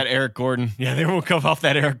come off that Eric Gordon. Yeah, they won't come off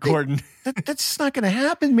that Eric Gordon. That's just not going to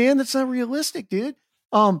happen, man. That's not realistic, dude.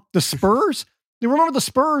 The Spurs, you remember the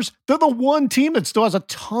Spurs? They're the one team that still has a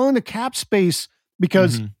ton of cap space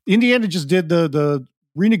because Indiana just did the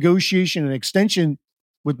renegotiation and extension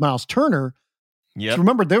with Miles Turner. Yeah. So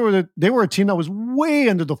remember, they were a team that was way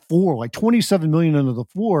under the floor, like $27 million under the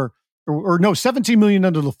floor, or no, $17 million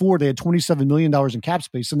under the floor. They had $27 million in cap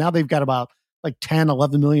space. So now they've got about 10,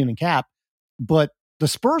 11 million in cap, but the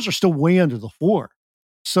Spurs are still way under the floor.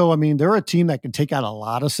 So, I mean, they're a team that can take out a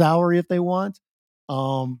lot of salary if they want.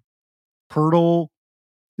 Pirtle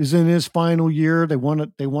is in his final year. They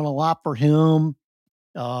want a lot for him.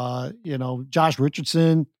 Josh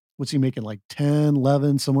Richardson, what's he making? 10,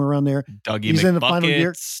 11, somewhere around there. Dougie he's in the final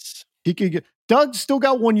year. He could get, Doug's still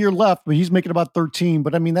got 1 year left, but he's making about 13.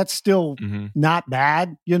 But I mean, that's still not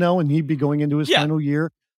bad, and he'd be going into his final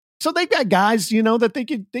year. So they've got guys, that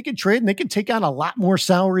they could trade and they could take out a lot more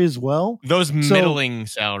salary as well. Those middling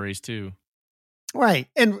salaries too. Right.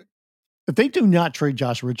 And if they do not trade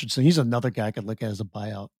Josh Richardson, he's another guy I could look at as a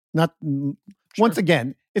buyout. Once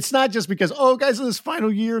again, it's not just because, guys in this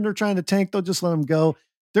final year and they're trying to tank, they'll just let him go.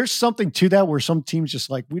 There's something to that where some teams just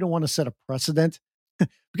we don't want to set a precedent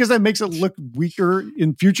because that makes it look weaker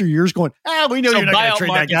in future years going, we know you're not going to trade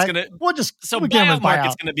that guy. Buyout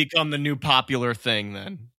market's going to become the new popular thing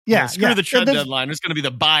then. Yeah. Screw the trade deadline. It's going to be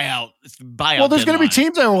the buyout. It's the buyout. Well, there's going to be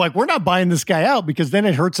teams that are we're not buying this guy out because then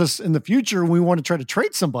it hurts us in the future when we want to try to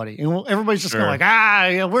trade somebody. And everybody's just going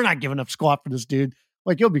we're not giving up squat for this dude.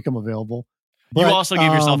 He'll become available. But, you also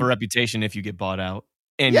give yourself a reputation if you get bought out.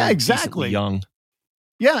 And you're exactly. Young.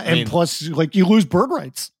 Yeah. Plus, you lose bird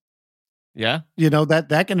rights. Yeah.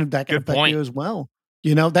 That can affect you as well.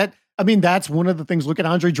 That's one of the things. Look at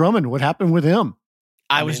Andre Drummond. What happened with him?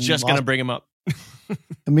 I was just going to bring him up.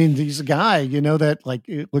 He's a guy, that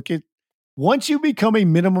look at once you become a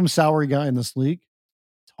minimum salary guy in this league,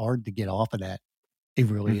 it's hard to get off of that. It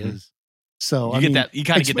really is. So you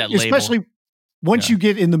kind of get that label. Especially once you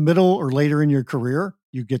get in the middle or later in your career,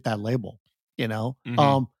 you get that label,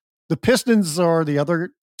 The Pistons are the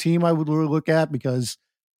other team I would really look at because,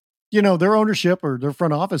 their ownership or their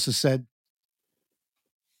front office has said,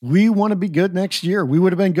 we want to be good next year. We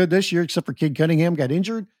would have been good this year, except for Cade Cunningham got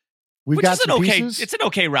injured. It's an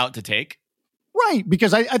okay route to take. Right.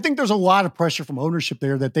 Because I think there's a lot of pressure from ownership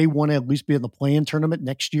there that they want to at least be in the play-in tournament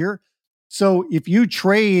next year. So if you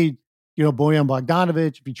trade, Bojan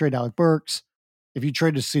Bogdanovic, if you trade Alec Burks, if you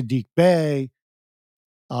trade to Sadiq Bey,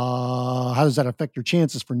 how does that affect your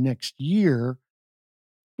chances for next year?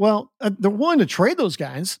 Well, they're willing to trade those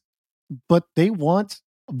guys, but they want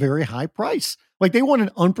a very high price. They want an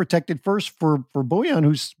unprotected first for Bojan,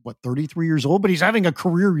 who's 33 years old, but he's having a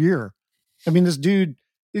career year. This dude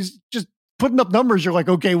is just putting up numbers. You're like,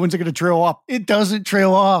 okay, when's it going to trail off? It doesn't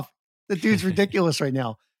trail off. The dude's ridiculous right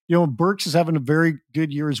now. Burks is having a very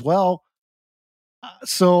good year as well.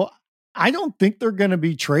 So I don't think they're going to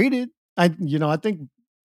be traded. I think,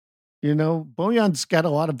 Bojan's got a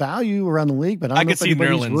lot of value around the league, but I don't know if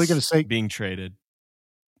anybody's really going to say being traded.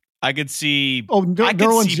 I could see.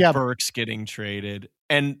 Burks getting traded,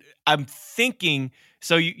 and I'm thinking.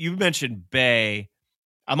 So you mentioned Bay.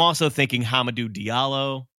 I'm also thinking Hamidou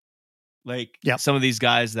Diallo, some of these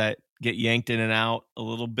guys that get yanked in and out a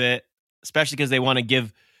little bit, especially because they want to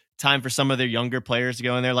give time for some of their younger players to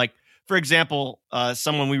go in there. Like, for example,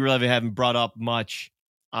 someone we really haven't brought up much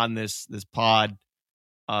on this pod,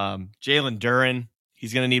 Jalen Duren.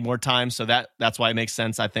 He's going to need more time, so that's why it makes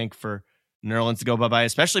sense, I think, for Nerlens to go bye-bye,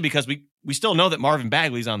 especially because we still know that Marvin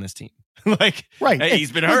Bagley's on this team. Right. Hey,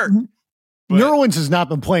 he's been hurt. Nerlens has not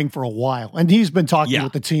been playing for a while, and he's been talking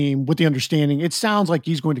with the team with the understanding. It sounds like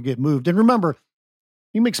he's going to get moved. And remember,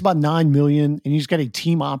 he makes about $9 million, and he's got a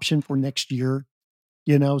team option for next year.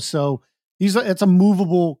 So it's a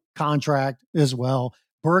movable contract as well.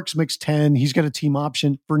 Burks makes 10. He's got a team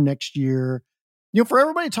option for next year. For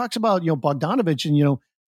everybody talks about, Bogdanovich, and,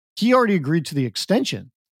 he already agreed to the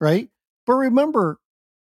extension, right? But remember,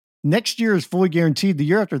 next year is fully guaranteed. The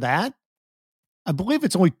year after that, I believe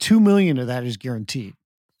it's only $2 million of that is guaranteed.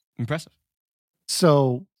 Impressive.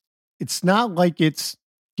 So it's not like it's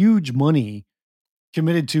huge money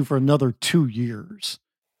committed to for another 2 years.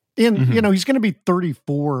 And, he's going to be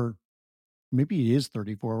 34. Maybe he is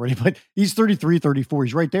 34 already, but he's 33, 34.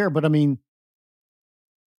 He's right there. But I mean,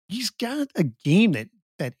 he's got a game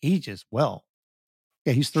that ages well.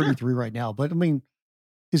 Yeah, he's 33 right now. But I mean,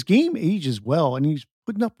 his game ages well, and he's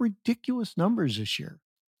putting up ridiculous numbers this year.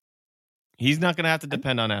 He's not going to have to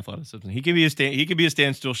depend on athleticism. He could be a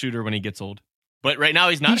standstill shooter when he gets old. But right now,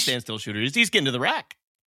 he's not a standstill shooter. He's getting to the rack,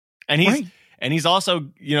 and he's also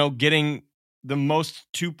getting the most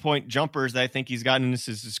 2-point jumpers that I think he's gotten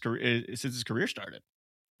since his career started.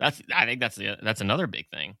 I think that's another big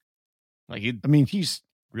thing. He's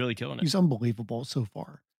really killing it. He's unbelievable so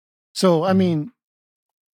far. So I mean,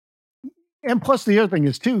 and plus the other thing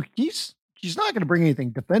is too, he's not going to bring anything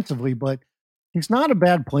defensively, but he's not a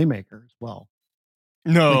bad playmaker as well.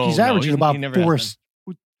 No, he's averaging about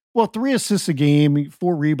 3 assists a game,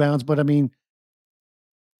 4 rebounds. But I mean,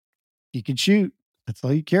 he can shoot. That's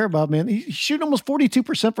all you care about, man. He's shooting almost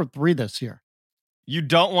 42% from 3 this year. You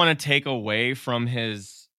don't want to take away from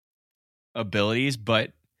his abilities,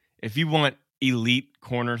 but if you want elite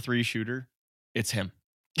corner 3 shooter, it's him.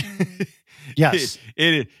 Yes.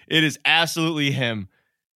 It is absolutely him.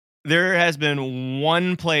 There has been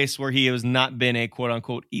one place where he has not been a quote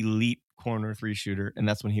unquote elite corner 3 shooter, and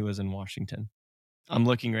that's when he was in Washington. I'm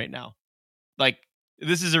looking right now.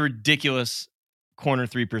 This is a ridiculous corner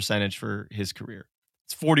 3 percentage for his career.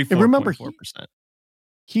 It's 44.4%.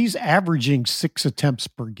 He's averaging 6 attempts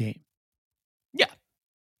per game. Yeah.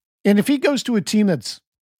 And if he goes to a team that's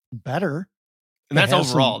better, and that's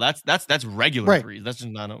overall, that's regular threes. That's just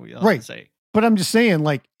not what we like to say. But I'm just saying,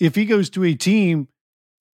 if he goes to a team,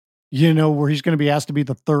 where he's going to be asked to be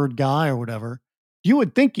the 3rd guy or whatever, you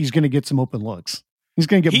would think he's going to get some open looks. He's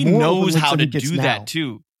going to get more open looks. He knows how to do that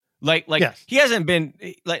too. Yes. He hasn't been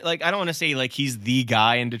I don't want to say he's the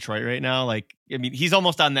guy in Detroit right now. He's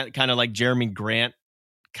almost on that kind of Jeremy Grant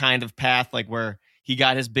kind of path, where he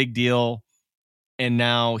got his big deal and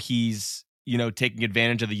now he's, taking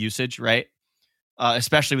advantage of the usage, right?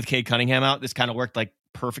 Especially with Cade Cunningham out, this kind of worked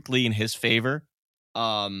perfectly in his favor.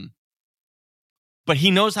 But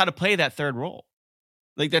he knows how to play that 3rd role,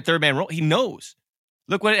 that 3rd man role. He knows.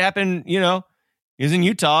 Look what happened, he was in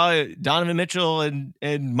Utah, Donovan Mitchell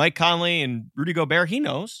and Mike Conley and Rudy Gobert. He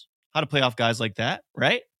knows how to play off guys like that,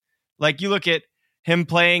 right? You look at him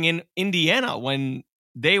playing in Indiana when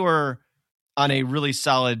they were on a really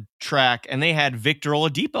solid track and they had Victor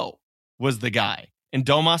Oladipo was the guy and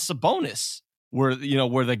Domas Sabonis were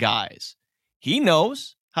the guys. He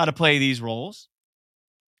knows how to play these roles.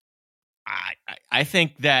 I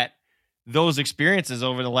think that those experiences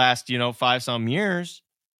over the last, 5-some years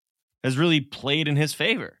has really played in his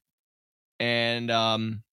favor.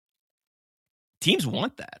 And teams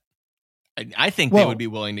want that. I think they would be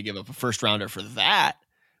willing to give up a 1st rounder for that.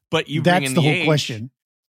 But you bring in the whole question.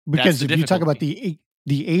 Because if you talk about the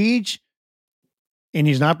age, and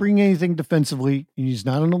he's not bringing anything defensively, and he's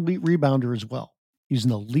not an elite rebounder as well. He's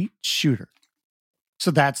an elite shooter.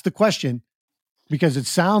 So that's the question. Because it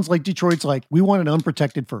sounds like Detroit's we want an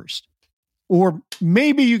unprotected 1st. Or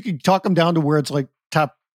maybe you could talk them down to where it's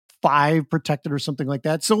top 5 protected or something like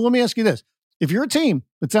that. So let me ask you this. If you're a team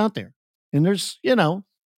that's out there and there's,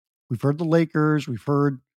 we've heard the Lakers, we've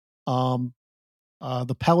heard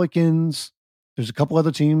the Pelicans. There's a couple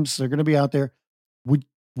other teams that are going to be out there.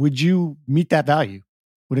 Would you meet that value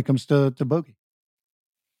when it comes to Bogey?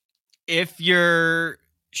 If you're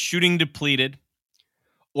shooting depleted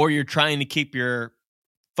or you're trying to keep your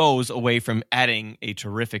foes away from adding a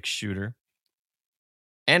terrific shooter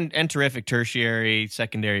and terrific tertiary,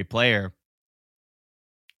 secondary player,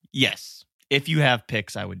 yes. If you have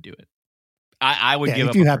picks, I would do it. I would give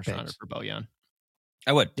up a first rounder for Bojan.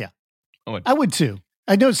 I would. Yeah. I would too.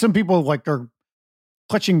 I know some people like are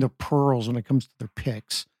clutching the pearls when it comes to their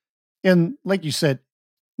picks. And like you said,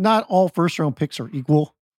 not all first round picks are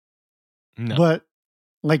equal. No. But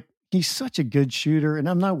like he's such a good shooter, and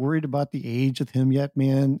I'm not worried about the age of him yet,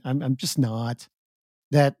 man. I'm just not.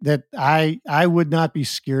 That I would not be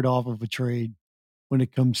scared off of a trade when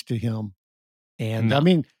it comes to him. And No. I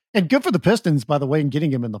mean, and good for the Pistons, by the way, in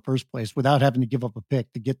getting him in the first place without having to give up a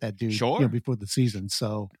pick to get that dude before the season.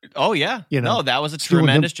 So, oh yeah, no, that was a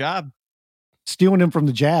tremendous job. Stealing him from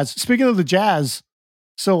the Jazz. Speaking of the Jazz,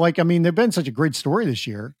 so like, I mean, they've been such a great story this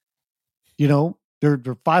year. You know, they're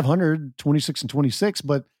 500, 26 and 26,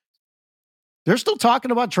 but they're still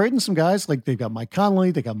talking about trading some guys. Like they've got Mike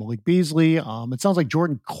Conley, they got Malik Beasley. It sounds like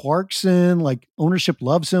Jordan Clarkson, like ownership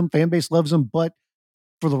loves him, fan base loves him, but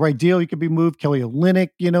for the right deal, he could be moved. Kelly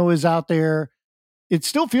Olynyk, is out there. It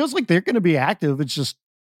still feels like they're going to be active. It's just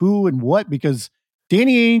who and what, because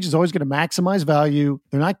Danny Ainge is always going to maximize value.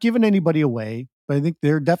 They're not giving anybody away, but I think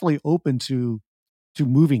they're definitely open to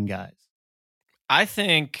moving guys. I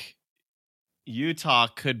think Utah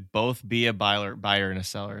could both be a buyer and a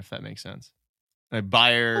seller, if that makes sense. A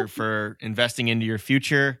buyer for investing into your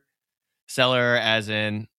future, seller as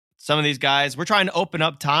in some of these guys. We're trying to open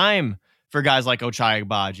up time for guys like Ochai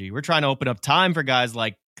Agbaji. We're trying to open up time for guys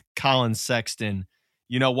like Colin Sexton.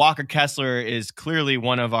 Walker Kessler is clearly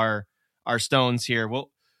one of our stones here. Well,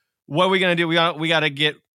 what are we going to do? We got to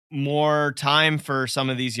get more time for some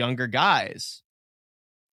of these younger guys.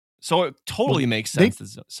 So it totally makes sense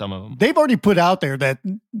to some of them. They've already put out there that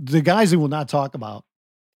the guys they will not talk about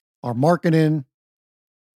are Markkanen,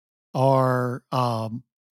 are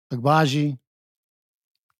Agbaji,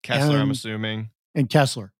 Kessler, I'm assuming. And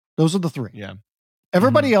Kessler. Those are the three. Yeah.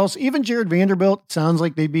 Everybody else, even Jared Vanderbilt, sounds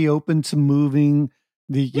like they'd be open to moving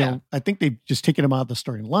I think they've just taken him out of the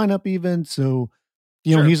starting lineup even. So,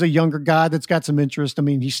 he's a younger guy that's got some interest. I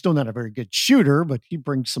mean, he's still not a very good shooter, but he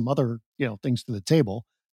brings some other, things to the table.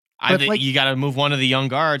 I think you got to move one of the young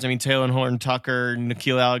guards. I mean, Taylor Horton Tucker,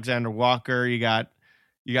 Nickeil Alexander-Walker. You got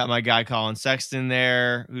my guy Colin Sexton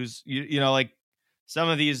there, who's like some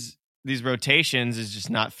of these rotations is just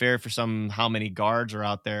not fair for how many guards are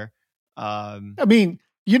out there. I mean,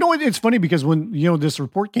 it's funny because when this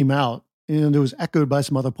report came out and it was echoed by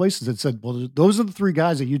some other places that said, well, those are the three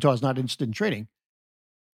guys that Utah is not interested in trading,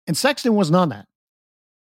 and Sexton wasn't on that.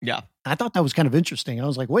 Yeah, I thought that was kind of interesting. I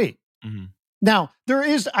was like, wait. Mm-hmm. Now,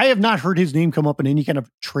 I have not heard his name come up in any kind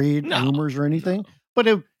of trade rumors or anything, but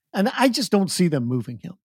and I just don't see them moving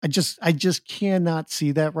him. I just cannot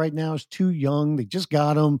see that right now. He's too young. They just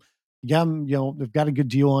got him. They've got a good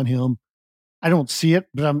deal on him. I don't see it,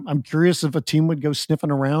 but I'm curious if a team would go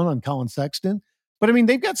sniffing around on Colin Sexton. But I mean,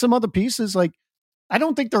 they've got some other pieces. Like, I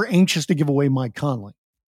don't think they're anxious to give away Mike Conley.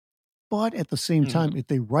 But at the same time, if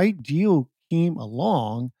the right deal came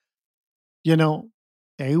along,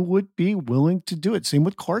 they would be willing to do it. Same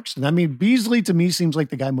with Clarkson. I mean, Beasley to me seems like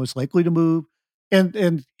the guy most likely to move.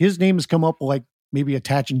 And his name has come up like maybe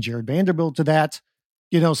attaching Jared Vanderbilt to that,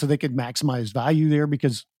 so they could maximize value there.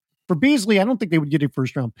 Because for Beasley, I don't think they would get a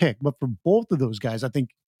first round pick. But for both of those guys, I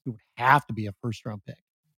think it would have to be a first round pick.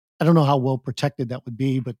 I don't know how well protected that would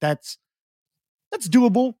be, but that's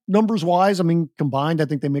doable numbers wise. I mean, combined, I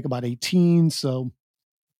think they make about 18. So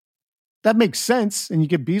that makes sense. And you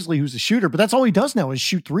get Beasley, who's a shooter, but that's all he does now is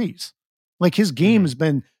shoot threes. Like his game has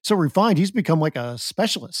been so refined. He's become like a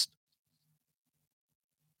specialist.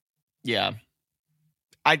 Yeah.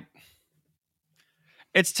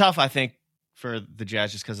 It's tough, I think, for the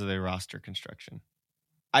Jazz just because of their roster construction.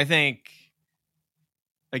 I think,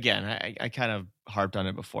 again, I kind of harped on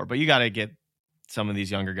it before, but you got to get some of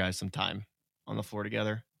these younger guys some time on the floor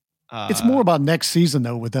together. It's more about next season,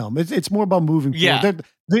 though, with them. It's more about moving forward.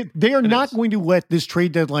 They are not going to let this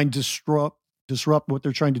trade deadline disrupt what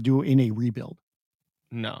they're trying to do in a rebuild.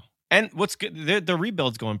 No. And what's good, the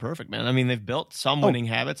rebuild's going perfect, man. I mean, they've built some winning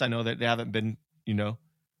habits. I know that they haven't been,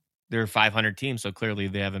 they're a 500 team, so clearly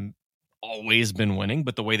they haven't always been winning.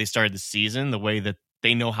 But the way they started the season, the way that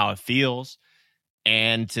they know how it feels,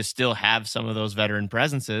 and to still have some of those veteran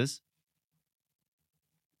presences,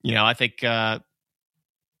 I think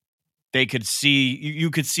they could see, you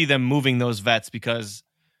could see them moving those vets because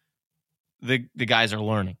the guys are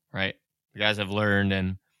learning, right? The guys have learned,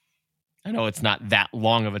 and I know it's not that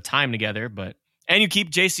long of a time together, and you keep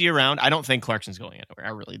JC around. I don't think Clarkson's going anywhere. I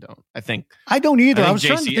really don't. I don't either. I was JC,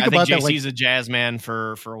 trying to think about that. JC's a jazz man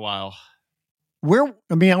for a while. I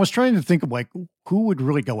was trying to think of like who would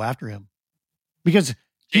really go after him, because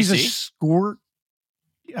he's JC? a scorer.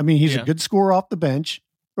 I mean, he's a good scorer off the bench,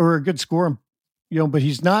 or a good scorer, but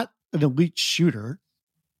he's not an elite shooter.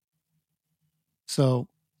 So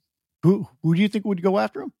who do you think would go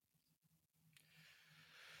after him?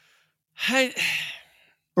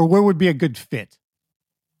 Or where would be a good fit?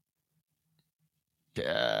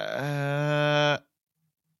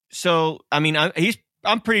 So, I mean,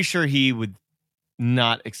 I'm pretty sure he would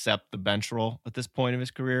not accept the bench role at this point of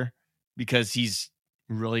his career, because he's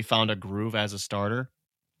really found a groove as a starter.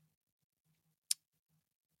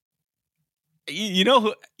 You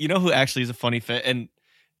know who actually is a funny fit, and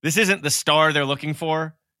this isn't the star they're looking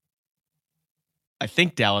for. I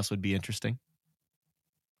think Dallas would be interesting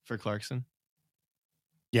for Clarkson.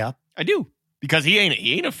 Yeah, I do, because he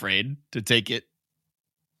ain't afraid to take it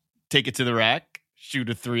to the rack, shoot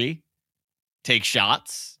a three, take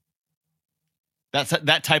shots.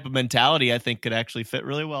 That type of mentality, I think, could actually fit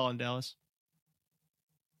really well in Dallas.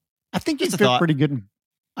 I think he'd fit pretty good.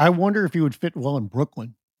 I wonder if he would fit well in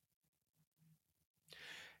Brooklyn.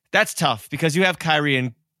 That's tough, because you have Kyrie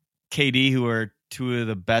and KD, who are two of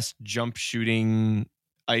the best jump shooting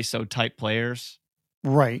ISO type players.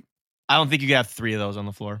 Right. I don't think you could have three of those on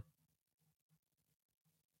the floor.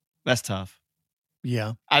 That's tough.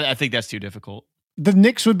 Yeah. I think that's too difficult. The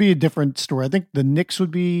Knicks would be a different story. I think the Knicks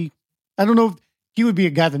would be, I don't know if he would be a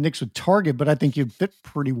guy the Knicks would target, but I think he'd fit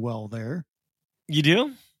pretty well there. You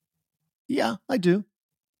do? Yeah, I do.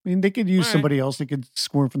 I mean, they could use somebody else. They could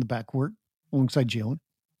score from the backcourt alongside Jalen.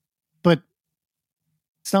 But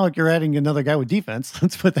it's not like you're adding another guy with defense.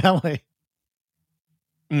 Let's put it that way.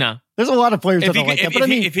 No. There's a lot of players that are like that. But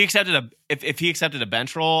if he accepted a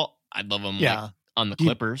bench role, I'd love him on the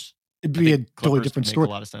Clippers. It'd be a totally different story. Make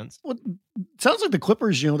a lot of sense. Well, it sounds like the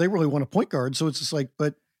Clippers, they really want a point guard. So it's just like,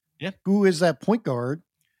 but who is that point guard?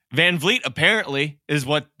 Van Vliet apparently is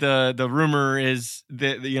what the rumor is.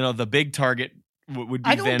 The big target would be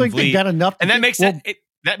Van Vliet. I don't think they got enough. And that makes sense.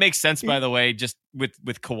 That makes sense, by the way, just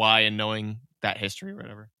with Kawhi and knowing that history or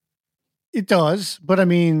whatever. It does, but I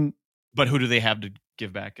mean, but who do they have to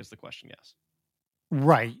give back is the question. Yes,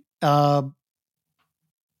 right. I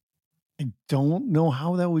don't know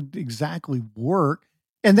how that would exactly work.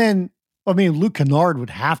 And then, I mean, Luke Kennard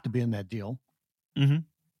would have to be in that deal.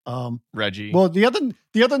 Mm-hmm. Reggie. Well, the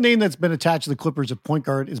other name that's been attached to the Clippers at point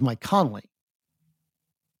guard is Mike Conley.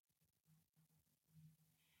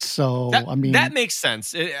 So, that makes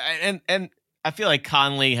sense. And I feel like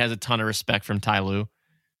Conley has a ton of respect from Ty Lue,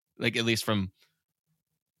 like at least from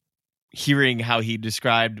hearing how he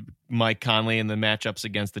described Mike Conley in the matchups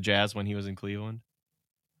against the Jazz when he was in Cleveland.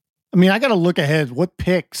 I mean, I got to look ahead. What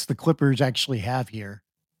picks the Clippers actually have here?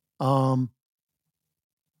 So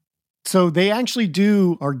they actually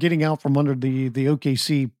are getting out from under the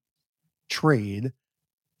OKC trade.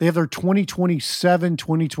 They have their 2027,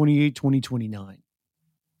 2028, 2029.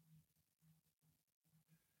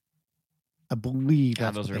 I believe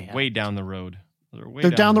those are way down the road.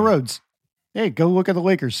 They're down the roads. Hey, go look at the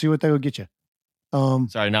Lakers. See what they would get you.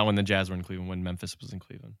 Sorry, not when the Jazz were in Cleveland, when Memphis was in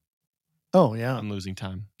Cleveland. Oh, yeah. I'm losing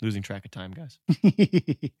track of time, guys.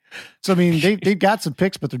 So, I mean, they've got some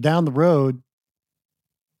picks, but they're down the road.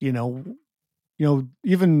 Even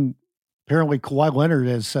apparently Kawhi Leonard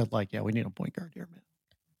has said, like, yeah, we need a point guard here, man.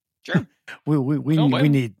 Sure.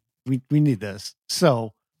 we need this.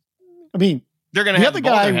 So, I mean, they're going to have the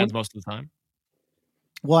ball in their hands most of the time.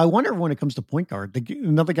 Well, I wonder when it comes to point guard,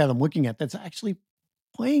 another guy that I'm looking at that's actually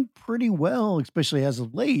playing pretty well, especially as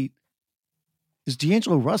of late, is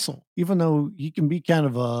D'Angelo Russell, even though he can be kind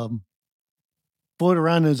of float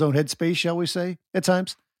around in his own headspace, shall we say, at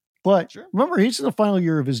times. But remember, he's in the final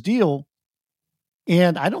year of his deal,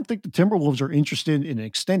 and I don't think the Timberwolves are interested in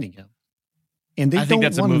extending him. And I think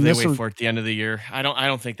that's a move they wait for at the end of the year. I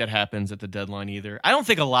don't think that happens at the deadline either. I don't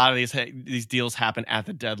think a lot of these deals happen at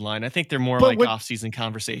the deadline. I think they're more off-season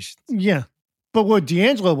conversations. Yeah. But with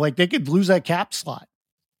D'Angelo, like, they could lose that cap slot,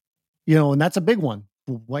 and that's a big one,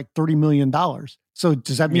 like $30 million. So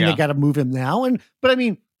does that mean they got to move him now? But I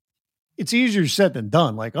mean, it's easier said than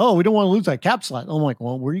done. Like, oh, we don't want to lose that cap slot. I'm like,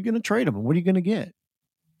 well, where are you going to trade him? And what are you going to get?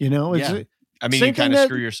 I mean, you kind of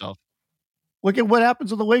screw yourself. Look at what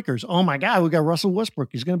happens with the Lakers. Oh my God, we got Russell Westbrook.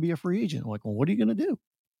 He's going to be a free agent. I'm like, well, what are you going to do?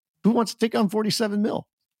 Who wants to take on $47 million?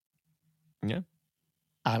 Yeah.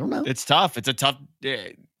 I don't know. It's tough. It's a tough,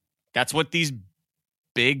 that's what these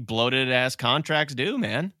big bloated ass contracts do,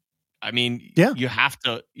 man. I mean, Yeah. you have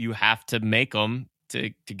to make them to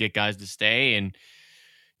get guys to stay. And,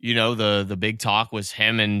 the big talk was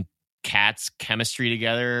him and Cat's chemistry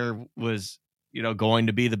together was, going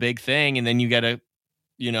to be the big thing. And then you get a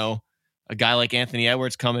guy like Anthony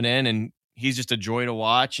Edwards coming in, and he's just a joy to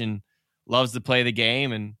watch and loves to play the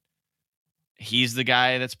game. And he's the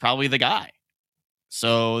guy that's probably the guy.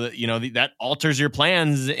 So, that alters your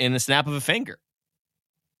plans in the snap of a finger.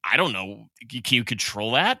 I don't know. Can you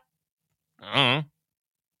control that? I don't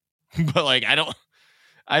know. But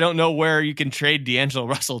I don't know where you can trade D'Angelo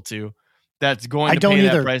Russell to that's going to pay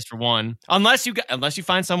that price for one. Unless you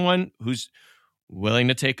find someone who's willing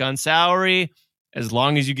to take on salary, as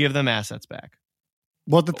long as you give them assets back.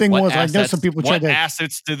 Well, the thing was, I know some people tried to. What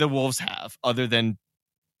assets do the Wolves have other than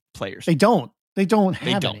players? They don't. They don't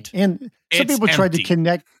have any. And some people tried to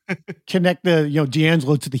connect the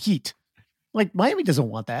D'Angelo to the Heat. Like, Miami doesn't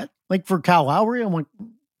want that. Like, for Kyle Lowry, I'm like,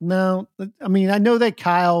 no. I mean, I know that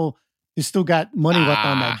Kyle has still got money left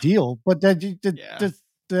on that deal, but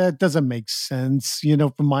that doesn't make sense,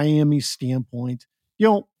 from Miami's standpoint.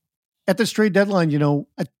 At this trade deadline,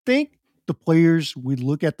 I think the players we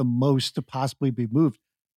look at the most to possibly be moved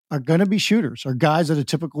are going to be shooters, or guys that are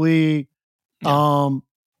typically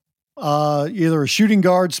either a shooting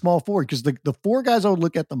guard, small forward. Because the four guys I would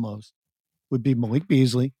look at the most would be Malik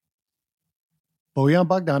Beasley, Bojan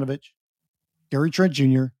Bogdanovic, Gary Trent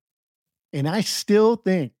Jr., and I still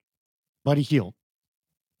think Buddy Hield.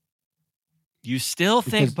 You still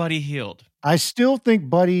think Buddy Hield? I still think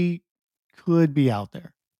Buddy could be out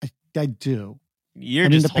there. I do. You're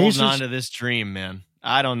just holding on to this dream, man.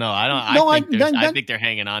 I don't know. I think they're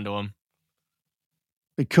hanging on to him.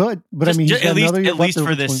 It could, but he's at least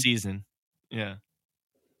for this season. Yeah.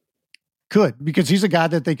 Could, because he's a guy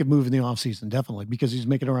that they could move in the offseason, definitely, because he's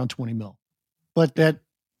making around 20 mil. But that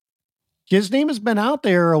his name has been out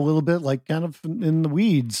there a little bit, like kind of in the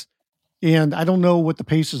weeds. And I don't know what the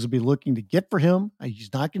Pacers would be looking to get for him.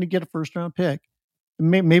 He's not going to get a first round pick.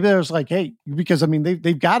 Maybe there's like, hey, because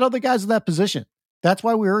they've got other guys in that position. That's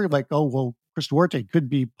why we were like, oh, well, Chris Duarte could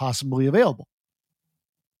be possibly available.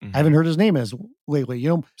 Mm-hmm. I haven't heard his name as lately.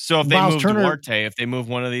 So if they move Duarte, if they move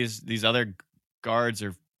one of these other guards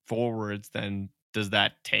or forwards, then does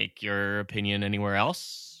that take your opinion anywhere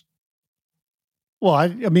else? Well, I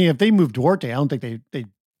mean, if they move Duarte, I don't think they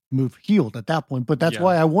move Hield at that point. But that's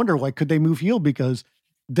why I wonder, like, could they move Hield? Because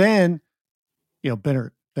then,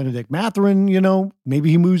 Benedict Mathurin, maybe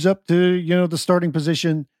he moves up to, the starting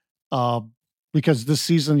position. Because this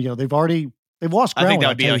season, they've lost ground. I think that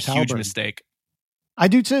would be a huge mistake. I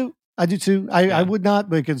do too. I would not,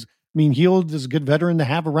 because Hield is a good veteran to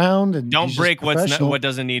have around, and don't break what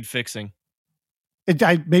doesn't need fixing.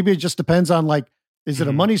 Maybe it just depends on, like, is it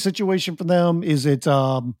a money situation for them? Is it,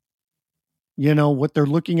 what they're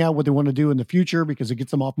looking at, what they want to do in the future, because it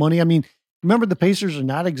gets them off money. I mean, remember, the Pacers are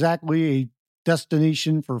not exactly a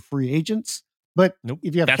destination for free agents, but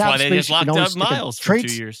if you have that's why they just locked up Miles for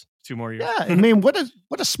 2 years. 2 more years. Yeah, I mean, what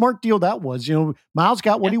a smart deal that was. Miles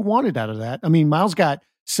got what he wanted out of that. I mean, Miles got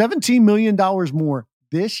 $17 million more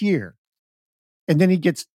this year, and then he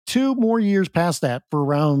gets 2 more years past that for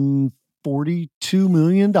around $42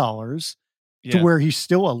 million to where he's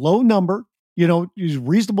still a low number. He's a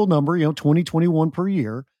reasonable number. 2021 per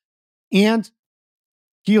year, and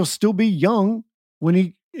he'll still be young when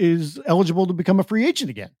he is eligible to become a free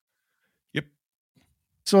agent again.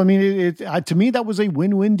 So, I mean, to me, that was a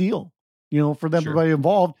win-win deal, for everybody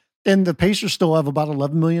involved. And the Pacers still have about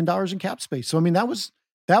 $11 million in cap space. So, I mean, that was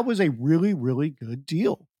a really, really good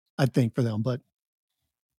deal, I think, for them. But,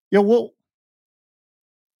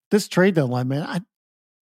 this trade deadline, man,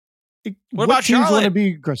 what about Charlotte? Want to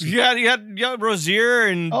be aggressive? You got Rozier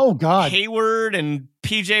and Hayward and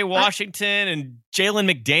PJ Washington and Jalen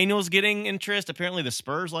McDaniels getting interest. Apparently, the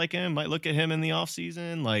Spurs like him, might look at him in the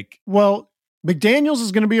offseason. McDaniels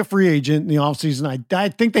is going to be a free agent in the offseason. I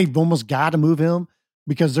think they've almost got to move him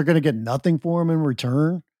because they're going to get nothing for him in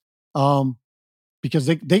return. Because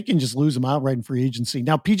they can just lose him outright in free agency.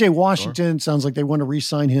 Now, PJ Washington sounds like they want to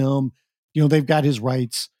re-sign him. They've got his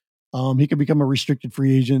rights. He could become a restricted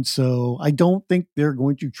free agent. So I don't think they're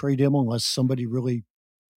going to trade him unless somebody really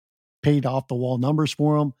paid off the wall numbers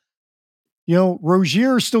for him.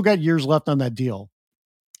 Rozier still got years left on that deal.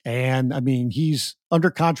 And I mean, he's under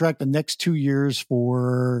contract the next 2 years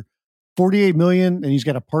for $48 million, and he's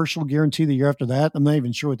got a partial guarantee the year after that. I'm not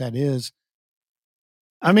even sure what that is.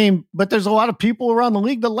 I mean, but there's a lot of people around the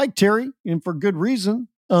league that like Terry, and for good reason.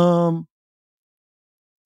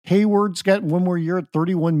 Hayward's got 1 more year at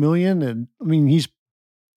 $31 million, and I mean, he's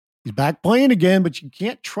back playing again, but you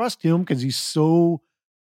can't trust him because he's so,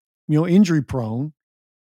 injury prone.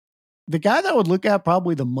 the guy that I would look at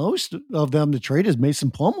probably the most of them to trade is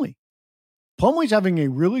Mason Plumlee. Plumlee's having a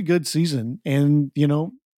really good season, and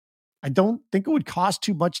I don't think it would cost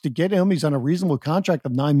too much to get him. He's on a reasonable contract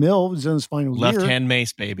of $9 million. He's in his final year. Left-hand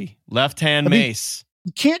mace, baby. Left-hand mace.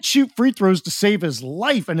 He can't shoot free throws to save his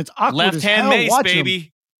life, and it's awkward Left-hand mace, baby.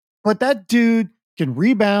 Him. But that dude can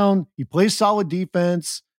rebound. He plays solid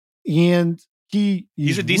defense, and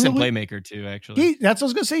he's a decent playmaker too, actually. That's what I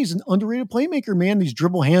was going to say. He's an underrated playmaker, man. These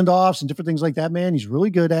dribble handoffs and different things like that, man, he's really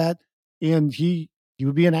good at. And he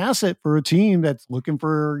would be an asset for a team that's looking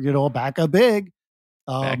for, a backup big.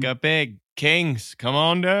 Backup big. Kings, come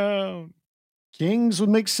on down. Kings would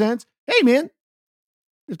make sense. Hey, man,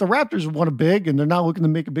 if the Raptors want a big and they're not looking to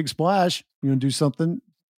make a big splash, do something.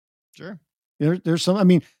 Sure. There's some,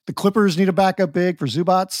 the Clippers need a backup big for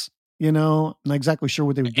Zubats. I'm not exactly sure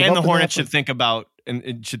what they would do. And the Hornets should think about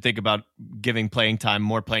giving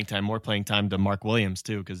more playing time to Mark Williams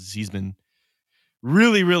too, because he's been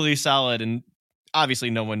really, really solid. And obviously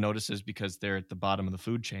no one notices because they're at the bottom of the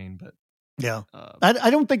food chain, but yeah, I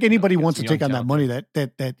don't think anybody wants to take on that money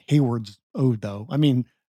that Hayward's owed, though.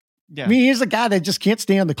 He's a guy that just can't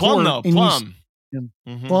stay on the court.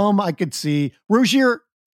 Plum, I could see. Rozier,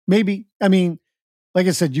 maybe. Like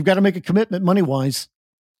I said, you've got to make a commitment money-wise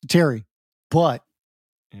to Terry. But,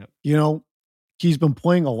 he's been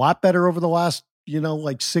playing a lot better over the last,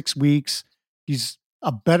 6 weeks. He's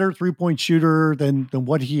a better three-point shooter than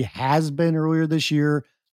what he has been earlier this year.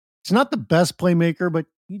 He's not the best playmaker, but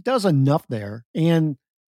he does enough there. And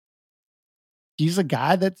he's a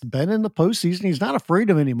guy that's been in the postseason. He's not afraid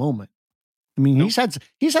of any moment. He's had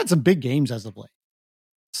some big games as of late.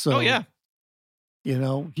 So,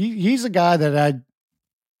 he's a guy that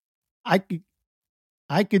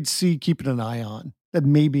I could see keeping an eye on, that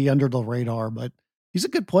may be under the radar, but he's a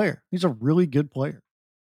good player. He's a really good player.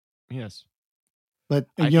 Yes. But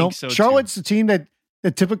Charlotte's the team that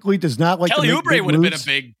typically does not like Kelly to make Oubre would have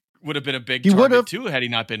been a big target too had he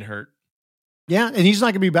not been hurt. Yeah, and he's not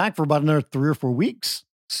going to be back for about another 3 or 4 weeks.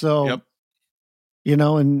 So,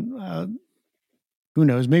 and who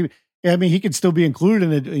knows? Maybe he could still be included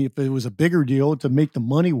in it if it was a bigger deal to make the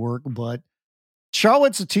money work. But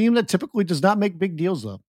Charlotte's a team that typically does not make big deals,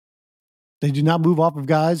 though. They do not move off of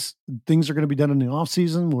guys. Things are going to be done in the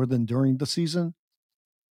offseason more than during the season.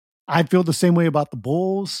 I feel the same way about the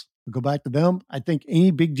Bulls. We'll go back to them. I think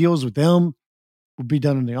any big deals with them will be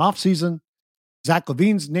done in the offseason. Zach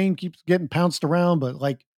LaVine's name keeps getting pounced around, but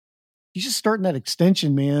he's just starting that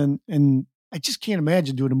extension, man. And I just can't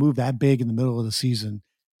imagine doing a move that big in the middle of the season.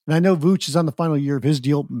 And I know Vooch is on the final year of his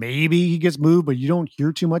deal. Maybe he gets moved, but you don't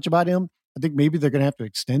hear too much about him. I think maybe they're going to have to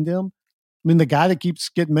extend him. The guy that keeps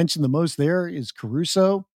getting mentioned the most there is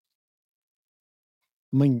Caruso.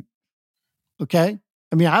 Okay.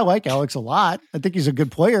 I like Alex a lot. I think he's a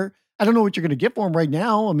good player. I don't know what you're going to get for him right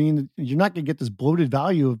now. You're not going to get this bloated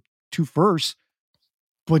value of 2 firsts.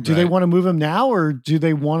 But do they want to move him now, or do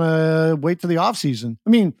they want to wait till the offseason?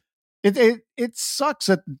 It sucks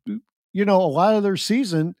that, a lot of their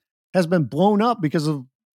season has been blown up because of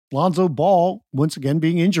Lonzo Ball once again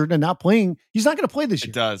being injured and not playing. He's not going to play this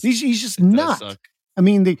year. It does. He's just not.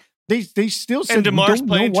 They still said, and DeMar's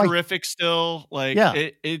playing terrific still.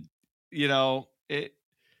 It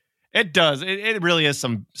does. It really is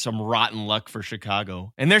some rotten luck for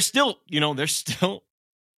Chicago, and they're still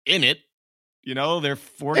in it. They're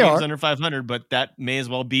 4 games under 500, but that may as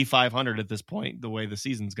well be 500 at this point, the way the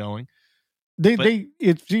season's going. Every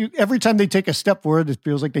time they take a step forward, it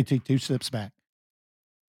feels like they take 2 steps back.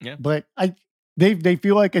 Yeah. But they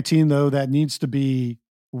feel like a team, though, that needs to be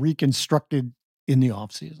reconstructed in the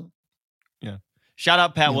offseason. Yeah. Shout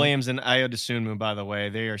out Pat Williams and Ayo Dosunmu, by the way.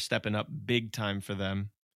 They are stepping up big time for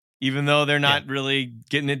them. Even though they're not really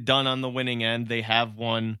getting it done on the winning end, they have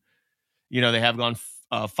won, they have gone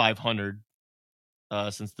 500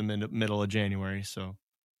 since the middle of January. So,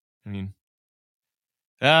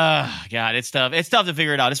 God, it's tough. It's tough to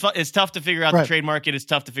figure it out. It's tough to figure out the trade market. It's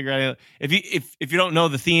tough to figure out. If you don't know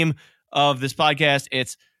the theme of this podcast,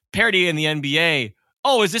 it's parity in the NBA.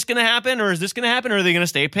 Oh, is this going to happen, or is this going to happen, or are they going to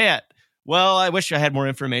stay pat? Well, I wish I had more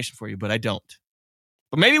information for you, but I don't.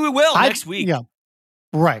 But maybe we will next week. Yeah,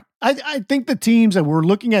 right. I think the teams that we're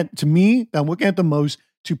looking at, to me, I'm looking at the most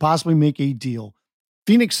to possibly make a deal: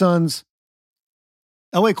 Phoenix Suns,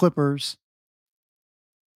 LA Clippers,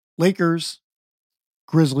 Lakers,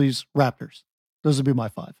 Grizzlies, Raptors. Those would be my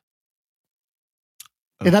 5. Okay.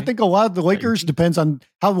 And I think a lot of the Lakers depends on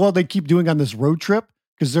how well they keep doing on this road trip,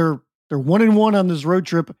 because they're 1-1 on this road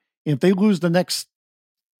trip. And if they lose the next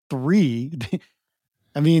 3,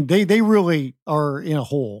 they really are in a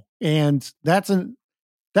hole. And that's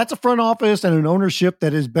that's a front office and an ownership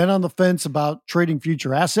that has been on the fence about trading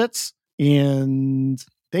future assets. And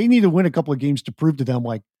they need to win a couple of games to prove to them,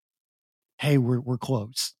 like, hey, we're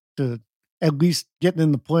close to at least getting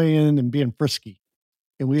in the play-in and being frisky.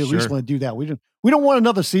 And we at least want to do that. We don't want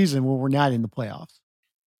another season where we're not in the playoffs.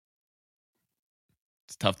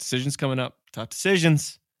 It's tough decisions coming up. Tough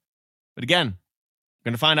decisions. But again, we're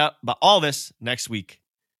going to find out about all this next week.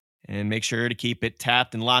 And make sure to keep it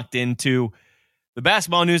tapped and locked into the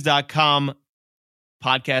basketballnews.com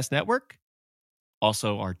podcast network.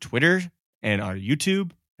 Also our Twitter and our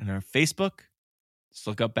YouTube and our Facebook. Just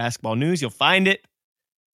look up Basketball News. You'll find it.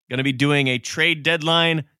 Going to be doing a trade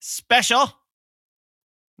deadline special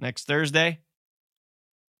next Thursday.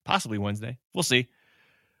 Possibly Wednesday. We'll see.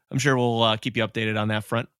 I'm sure we'll keep you updated on that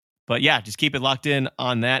front. But yeah, just keep it locked in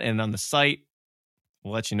on that and on the site.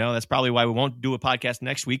 We'll let you know. That's probably why we won't do a podcast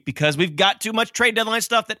next week, because we've got too much trade deadline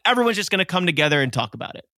stuff that everyone's just going to come together and talk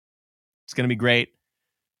about it. It's going to be great.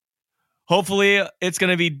 Hopefully, it's going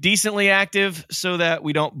to be decently active so that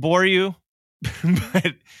we don't bore you.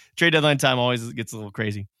 But trade deadline time always gets a little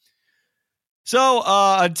crazy. So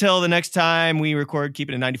until the next time we record Keep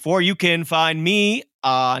It at 94, you can find me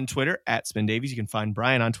on Twitter at Spin Davies. You can find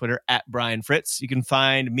Brian on Twitter at Brian Fritz. You can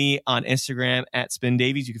find me on Instagram at Spin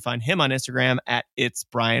Davies. You can find him on Instagram at It's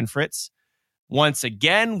Brian Fritz. Once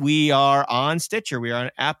again, we are on Stitcher. We are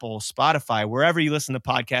on Apple, Spotify, wherever you listen to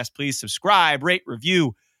podcasts. Please subscribe, rate,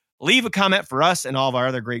 review, leave a comment for us and all of our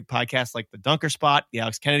other great podcasts like the Dunker Spot, the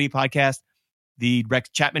Alex Kennedy podcast, the Rex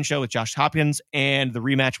Chapman Show with Josh Hopkins, and the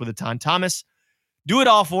Rematch with Etan Thomas. Do it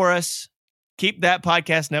all for us. Keep that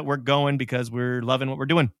podcast network going because we're loving what we're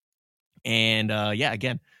doing. And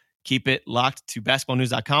again, keep it locked to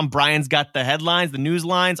basketballnews.com. Brian's got the headlines, the news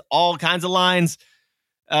lines, all kinds of lines,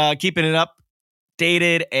 keeping it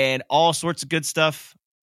updated and all sorts of good stuff.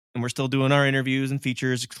 And we're still doing our interviews and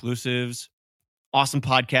features, exclusives, awesome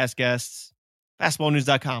podcast guests.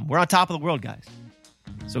 Basketballnews.com. We're on top of the world, guys.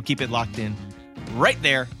 So keep it locked in right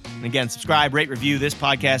there. And again, subscribe, rate, review this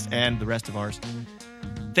podcast and the rest of ours.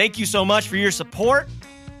 Thank you so much for your support.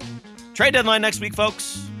 Trade deadline next week,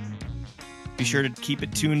 folks. Be sure to keep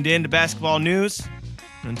it tuned in to Basketball News.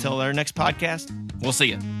 Until our next podcast, we'll see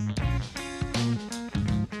you.